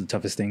Americans, the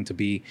toughest thing to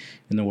be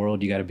in the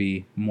world. You got to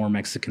be more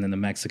Mexican than the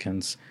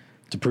Mexicans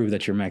to prove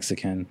that you're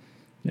Mexican.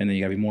 And then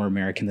you got to be more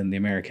American than the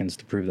Americans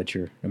to prove that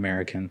you're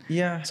American.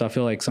 Yeah. So I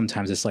feel like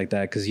sometimes it's like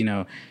that because, you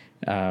know,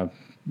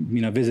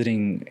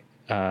 visiting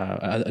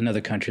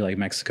another country like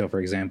Mexico, for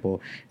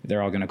example,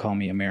 they're all going to call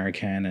me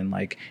American and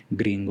like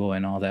gringo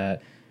and all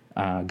that,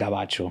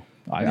 gabacho.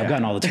 I've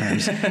gotten all the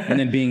terms. And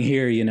then being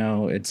here, you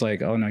know, it's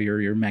like, oh no,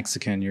 you're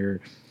Mexican,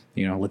 you're,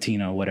 you know,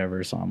 Latino,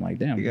 whatever. So I'm like,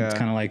 damn, it's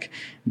kind of like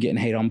getting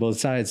hate on both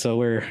sides. So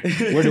where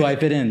do I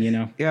fit in, you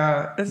know?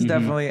 Yeah, it's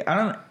definitely,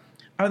 I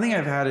don't think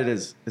I've had it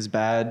as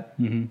bad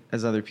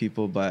as other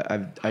people, but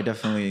I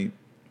definitely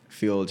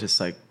feel just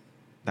like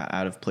that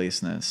out of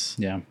placeness.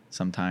 Yeah.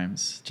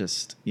 Sometimes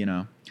just, you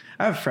know,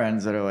 I have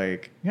friends that are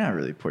like, you're not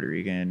really Puerto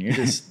Rican. You're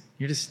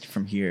just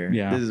from here.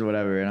 Yeah. This is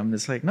whatever. And I'm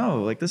just like,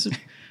 no, like this is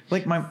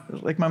like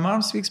my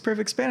mom speaks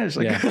perfect Spanish.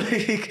 Like,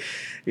 like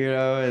you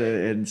know,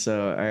 and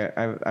so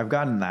I've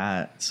gotten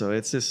that. So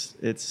it's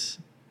just,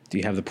 do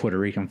you have the Puerto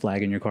Rican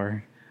flag in your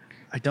car?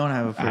 I don't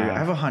have I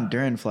have a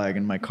Honduran flag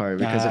in my car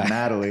because of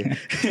Natalie.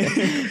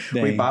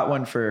 We bought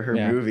one for her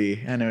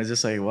movie and it was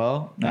just like,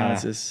 well, no,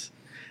 it's just,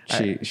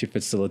 she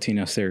fits the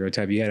Latino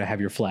stereotype. You got to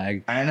have your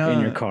flag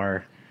in your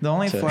car. The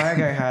only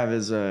flag I have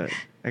is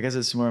I guess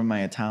it's more of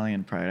my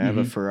Italian pride. I have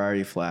a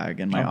Ferrari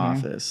flag in my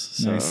office.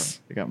 So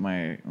I got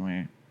my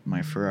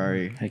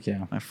Ferrari. Heck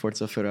yeah. My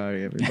Forza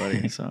Ferrari,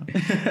 everybody. So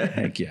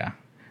heck yeah.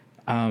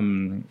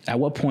 At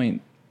what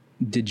point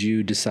did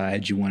you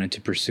decide you wanted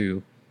to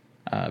pursue,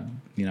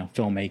 you know,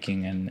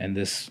 filmmaking and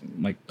this,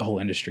 like the whole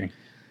industry?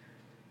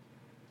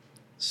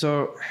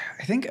 So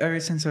I think ever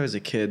since I was a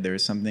kid, there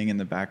was something in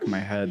the back of my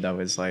head that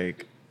was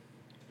like,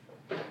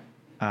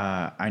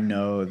 I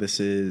know this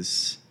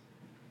is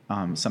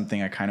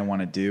something I kind of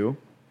want to do.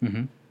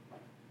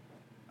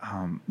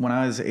 When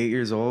I was 8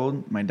 years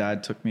old, my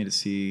dad took me to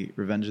see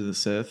Revenge of the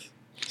Sith,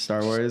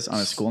 Star Wars, on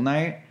a school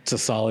night. It's a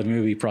solid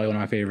movie, probably one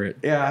of my favorite.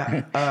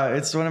 Yeah,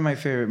 it's one of my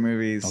favorite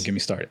movies. Don't get me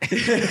started.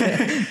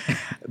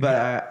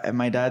 But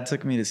my dad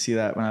took me to see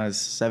that when I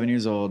was 7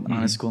 years old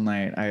on a school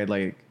night.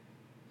 I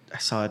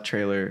saw a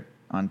trailer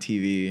on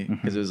TV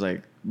because it was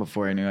like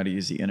before I knew how to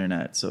use the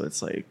internet. So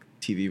it's like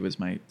TV was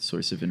my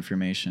source of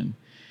information.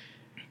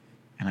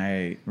 And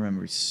I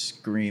remember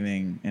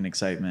screaming in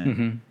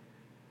excitement.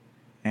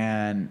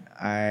 And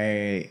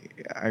I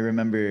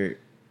remember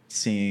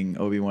seeing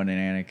Obi-Wan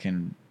and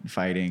Anakin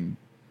fighting,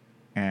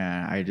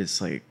 and I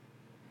just like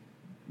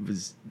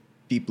was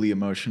deeply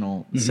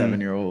emotional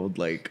 7-year-old,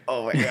 like,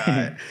 oh my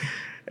God.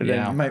 And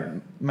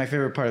then my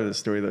favorite part of the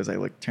story though is I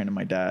like turned to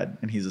my dad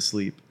and he's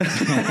asleep.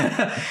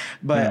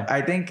 But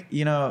I think,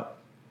 you know,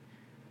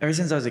 ever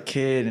since I was a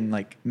kid and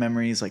like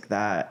memories like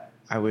that,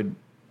 I would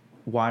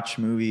watch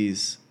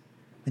movies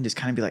and just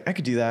kind of be like, I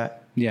could do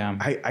that. Yeah.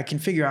 I can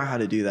figure out how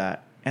to do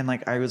that. And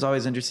like, I was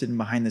always interested in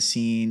behind the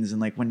scenes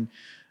and like when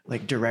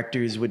like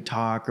directors would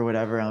talk or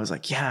whatever, I was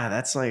like, yeah,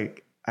 that's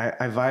like,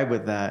 I vibe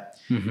with that.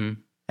 And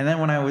then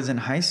when I was in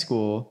high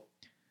school,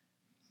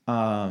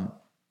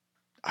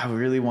 I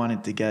really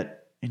wanted to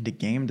get into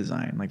game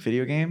design, like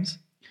video games,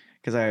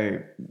 because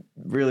I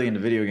really into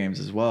video games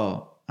as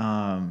well.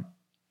 And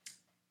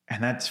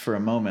that's for a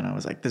moment, I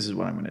was like, this is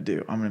what I'm going to do.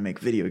 I'm going to make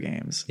video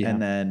games. Yeah.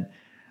 And then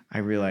I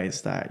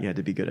realized that you had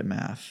to be good at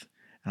math.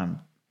 And I'm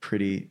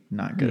pretty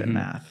not good at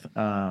math.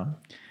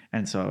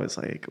 And so I was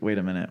like, wait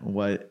a minute,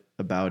 what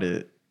about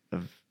it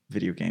of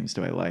video games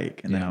do I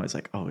like? And then I was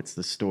like, oh, it's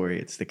the story,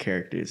 it's the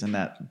characters. And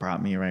that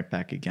brought me right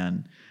back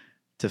again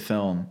to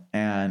film.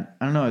 And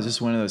I don't know, it was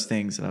just one of those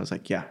things that I was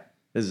like, yeah,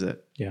 this is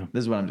it. Yeah.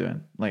 This is what I'm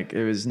doing. Like,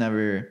 it was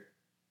never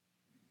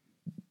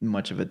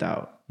much of a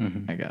doubt,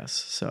 I guess.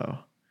 So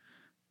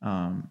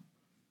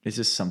It's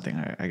just something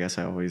I guess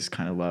I always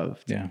kind of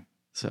loved. Yeah.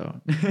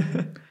 So,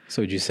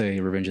 So would you say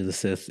Revenge of the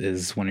Sith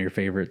is one of your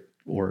favorite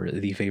or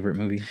the favorite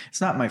movie?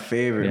 it's not my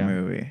favorite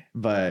movie,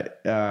 but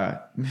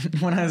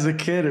when I was a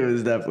kid, it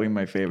was definitely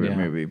my favorite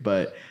movie.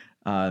 But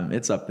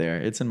it's up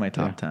there. It's in my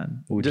top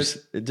 10.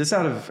 Just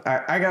out of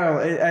I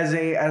got as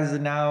a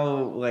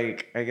now,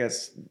 like, I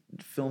guess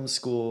film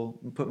school,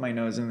 put my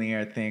nose in the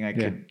air thing. I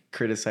could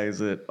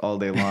criticize it all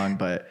day long,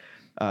 but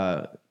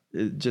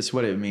just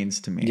what it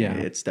means to me,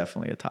 it's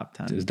definitely a top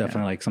 10. It's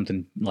definitely like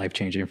something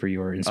life-changing for you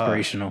or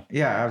inspirational.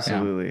 Yeah,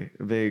 absolutely.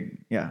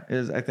 Big. Yeah.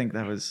 I think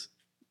it was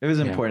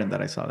important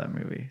that I saw that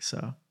movie.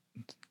 So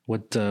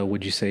what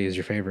would you say is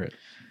your favorite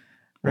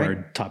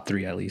or top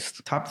 3 at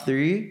least? Top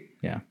 3?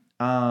 Yeah.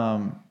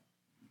 I'll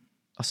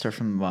start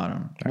from the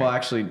bottom. All right.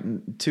 Actually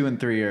 2 and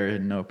 3 are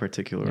in no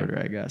particular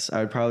order, I guess.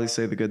 I would probably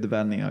say The Good, the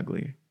Bad, and the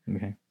Ugly.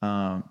 Okay.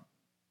 And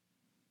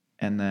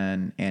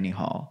then Annie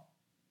Hall.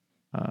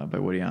 By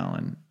Woody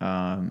Allen.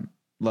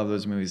 Love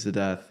those movies to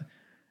death.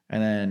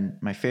 And then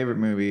my favorite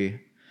movie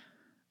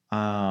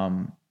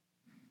right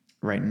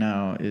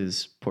now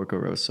is Porco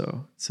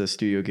Rosso. It's a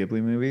Studio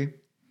Ghibli movie.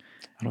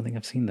 I don't think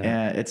I've seen that.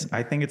 Yeah,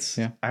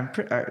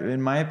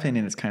 in my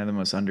opinion, it's kind of the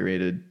most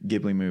underrated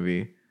Ghibli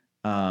movie.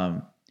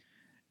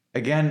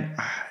 Again,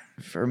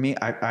 for me,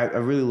 I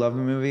really love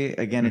the movie.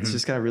 Again, it's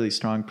just got a really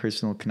strong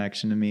personal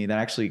connection to me that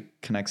actually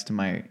connects to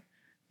my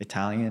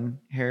Italian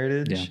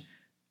heritage. Yeah.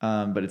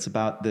 But it's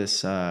about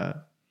this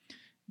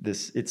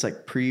it's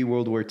like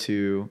pre-World War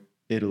II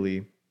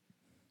Italy,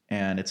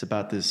 and it's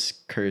about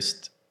this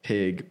cursed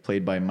pig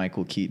played by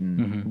Michael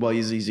Keaton. Well,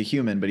 he's a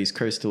human, but he's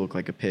cursed to look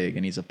like a pig,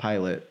 and he's a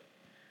pilot.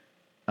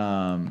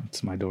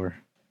 It's my door.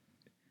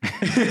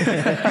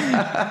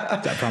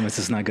 I promise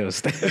it's not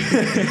Ghost.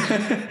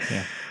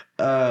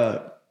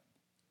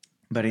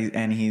 But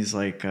he's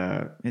like,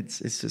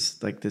 it's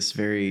just like this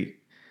very,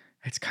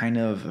 it's kind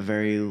of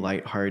very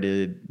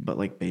lighthearted, but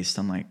like based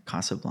on like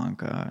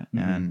Casablanca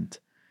and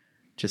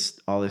just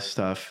all this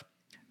stuff.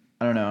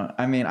 I don't know.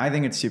 I mean, I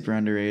think it's super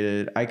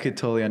underrated. I could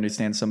totally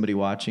understand somebody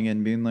watching it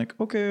and being like,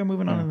 okay, I'm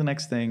moving on to the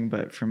next thing.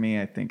 But for me,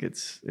 I think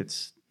it's,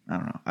 I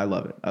don't know. I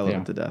love it. I love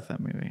it to death,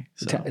 that movie.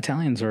 So.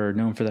 Italians are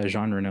known for that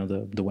genre, no?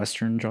 The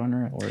Western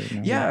genre? Or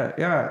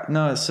Yeah.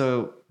 No,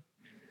 so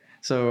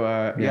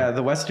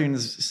the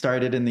Westerns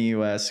started in the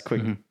U.S.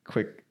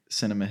 Quick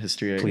cinema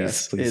history, I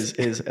guess.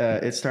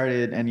 It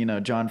started,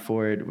 and John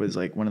Ford was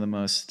like one of the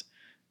most,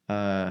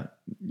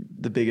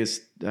 the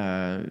biggest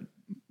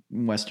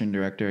Western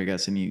director, I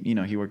guess, and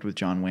he worked with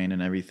John Wayne and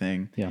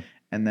everything. Yeah.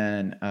 And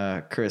then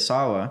Akira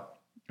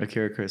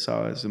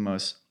Kurosawa is the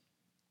most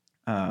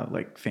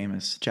like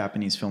famous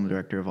Japanese film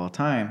director of all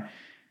time.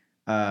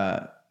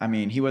 I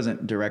mean, he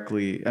wasn't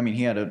directly. I mean,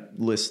 he had a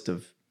list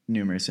of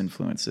numerous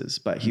influences,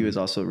 but he was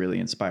also really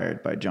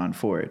inspired by John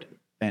Ford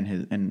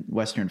and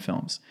Western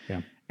films.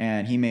 Yeah.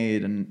 And he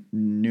made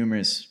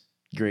numerous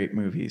great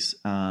movies.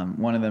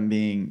 One of them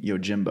being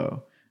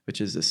Yojimbo,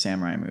 which is a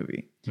samurai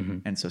movie.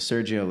 And so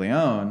Sergio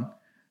Leone,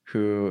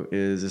 who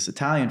is this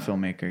Italian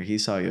filmmaker, he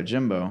saw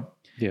Yojimbo.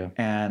 Yeah.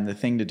 And the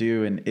thing to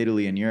do in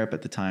Italy and Europe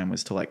at the time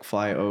was to like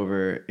fly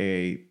over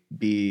a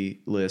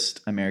B-list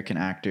American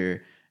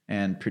actor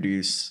and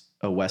produce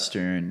a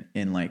Western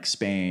in like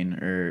Spain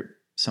or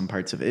some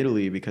parts of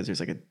Italy, because there's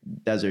like a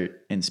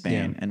desert in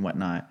Spain and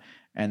whatnot.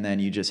 And then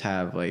you just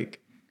have like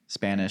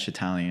Spanish,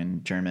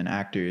 Italian, German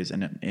actors,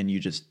 and you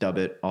just dub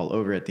it all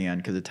over at the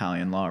end, because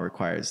Italian law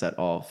requires that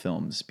all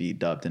films be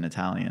dubbed in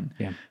Italian.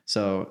 Yeah.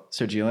 So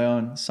Sergio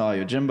Leone saw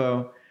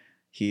Yojimbo.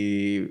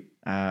 He,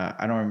 I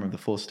don't remember the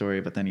full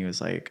story, but then he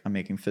was like, I'm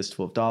making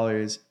Fistful of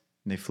Dollars.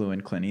 And they flew in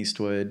Clint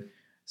Eastwood.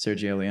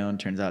 Sergio Leone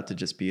turns out to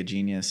just be a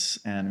genius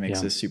and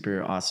makes this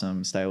super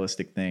awesome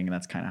stylistic thing. And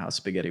that's kind of how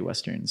spaghetti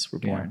Westerns were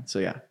born. Yeah. So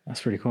yeah.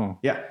 That's pretty cool.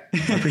 Yeah.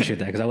 I appreciate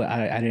that, because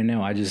I didn't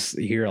know. I just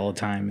hear all the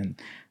time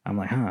and I'm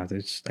like, I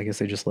guess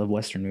they just love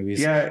Western movies.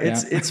 Yeah,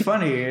 it's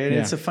funny.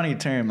 It's a funny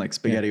term, like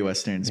spaghetti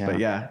Westerns.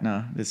 But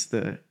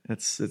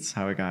it's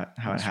how it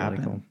happened.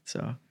 Really cool.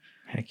 So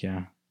heck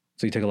yeah.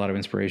 So you took a lot of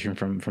inspiration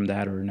from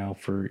that, or no,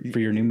 for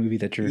your new movie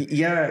that you're...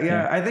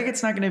 Yeah. I think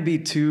it's not going to be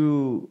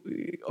too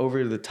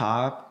over the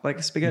top like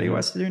a spaghetti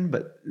Western,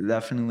 but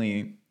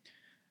definitely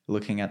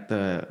looking at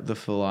the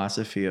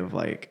philosophy of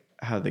like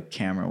how the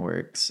camera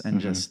works, and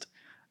just,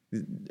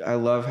 I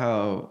love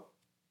how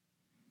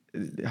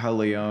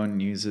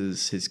Leone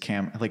uses his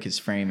camera, like his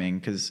framing,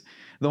 because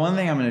the one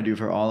thing I'm going to do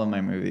for all of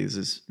my movies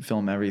is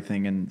film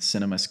everything in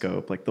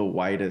CinemaScope, like the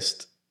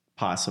widest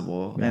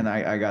possible. And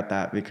I got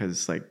that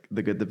because like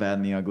The Good, the Bad,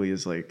 and the Ugly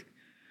is like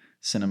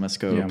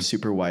CinemaScope,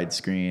 super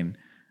widescreen.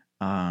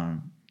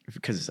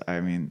 Because I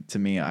mean, to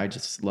me, I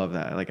just love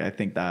that. Like, I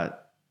think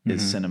that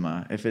is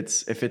cinema. If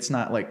it's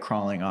not like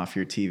crawling off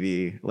your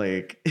TV,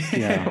 like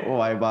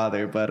why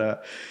bother?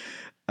 But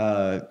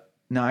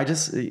no, I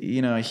just, I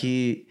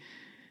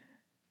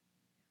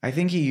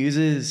think he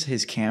uses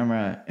his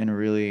camera in a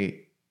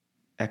really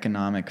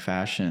economic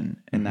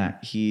fashion, in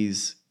that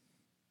he's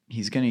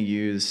going to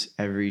use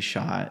every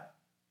shot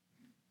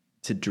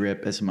to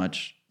drip as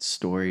much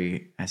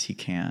story as he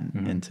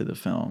can into the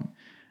film.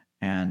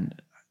 And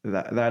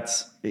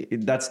that's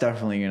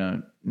definitely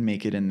gonna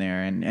make it in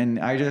there. And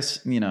I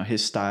just, you know,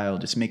 his style,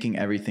 just making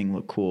everything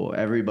look cool.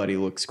 Everybody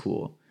looks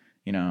cool.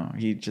 You know,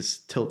 he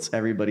just tilts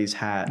everybody's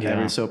hat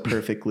ever so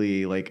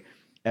perfectly. Like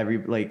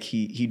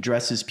he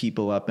dresses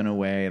people up in a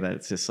way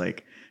that's just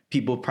like,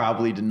 people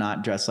probably did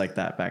not dress like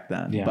that back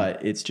then,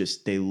 but it's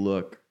just, they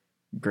look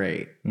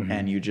great.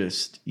 And you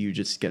just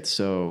get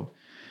so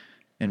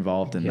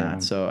involved in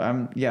that. So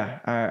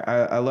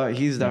I love,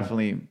 he's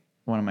definitely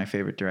one of my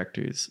favorite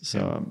directors.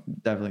 So I'm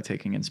definitely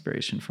taking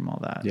inspiration from all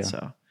that. Yeah.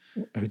 So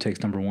who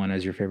takes number one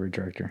as your favorite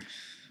director?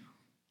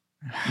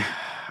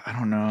 I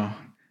don't know.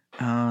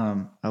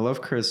 I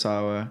love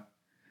Kurosawa.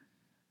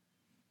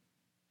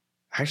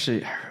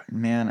 Actually,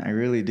 man, I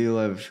really do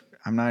love,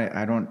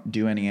 I don't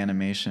do any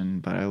animation,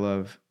 but I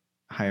love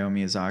Hayao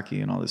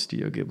Miyazaki and all the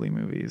Studio Ghibli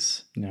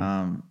movies.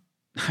 Yeah.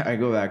 I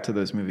go back to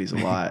those movies a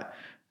lot,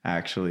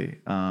 actually.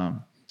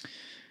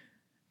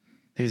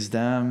 There's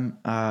them,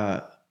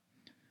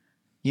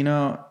 you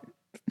know,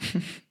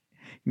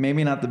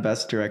 maybe not the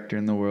best director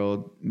in the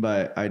world,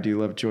 but I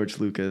do love George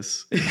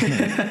Lucas.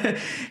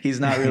 He's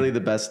not really the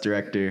best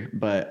director,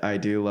 but I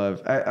do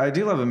love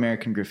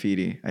American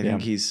Graffiti. I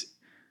think he's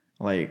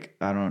like,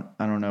 I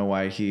don't know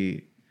why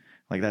he,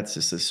 like, that's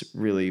just this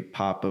really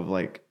pop of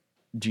like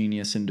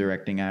genius in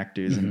directing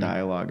actors and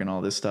dialogue and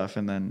all this stuff.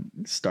 And then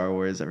Star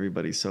Wars,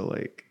 everybody's so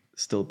like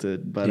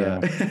stilted, but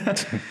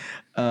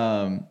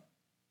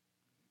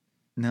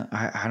no,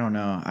 I don't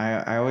know.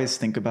 I always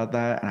think about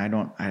that, and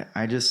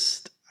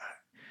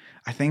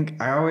I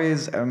think I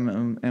always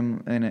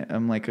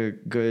am like a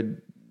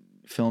good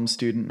film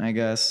student, I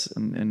guess,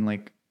 and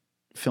like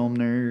film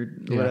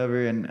nerd,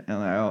 whatever. And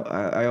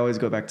I always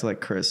go back to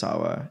like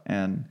Kurosawa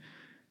and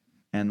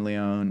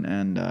Leone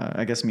and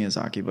I guess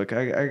Miyazaki. But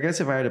I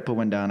guess if I had to put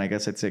one down, I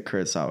guess I'd say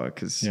Kurosawa,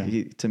 because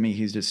to me,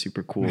 he's just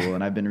super cool.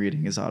 And I've been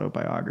reading his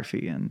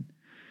autobiography, and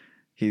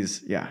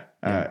he's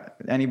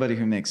anybody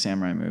who makes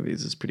samurai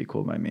movies is pretty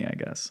cool by me, I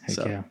guess. Heck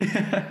so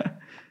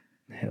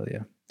hell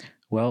yeah.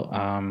 Well,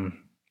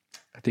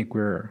 I think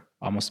we're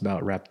almost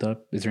about wrapped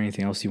up. Is there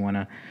anything else you want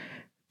to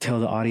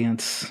tell the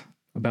audience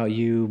about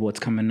you, what's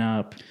coming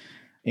up,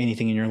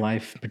 anything in your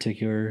life in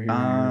particular?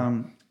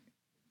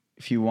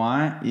 If you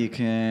want, you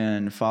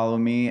can follow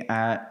me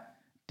at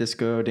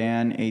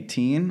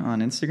DiscoDan18 on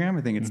Instagram.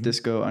 I think it's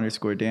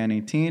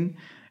disco_Dan18.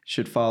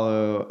 Should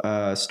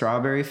follow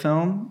Strawberry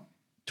Film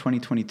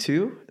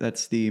 2022.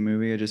 That's the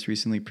movie I just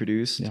recently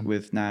produced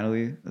with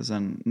Natalie. As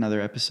on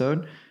another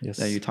episode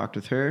that you talked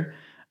with her.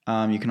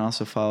 You can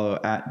also follow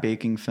at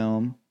Baking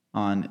Film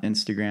on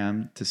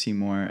Instagram to see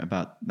more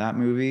about that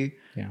movie.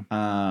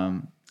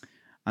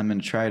 I'm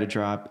going to try to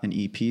drop an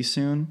EP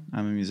soon.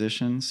 I'm a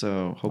musician,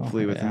 so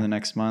hopefully within the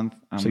next month,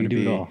 I'm going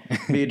to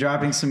be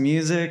dropping some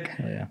music.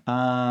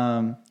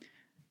 But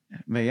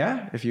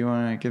yeah, if you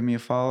want to give me a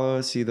follow,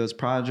 see those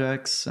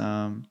projects,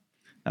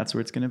 that's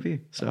where it's going to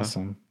be. So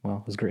awesome. Well,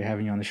 it was great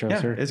having you on the show,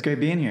 sir. It's great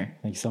being here.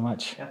 Thank you so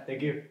much. Yeah,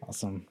 thank you.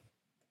 Awesome.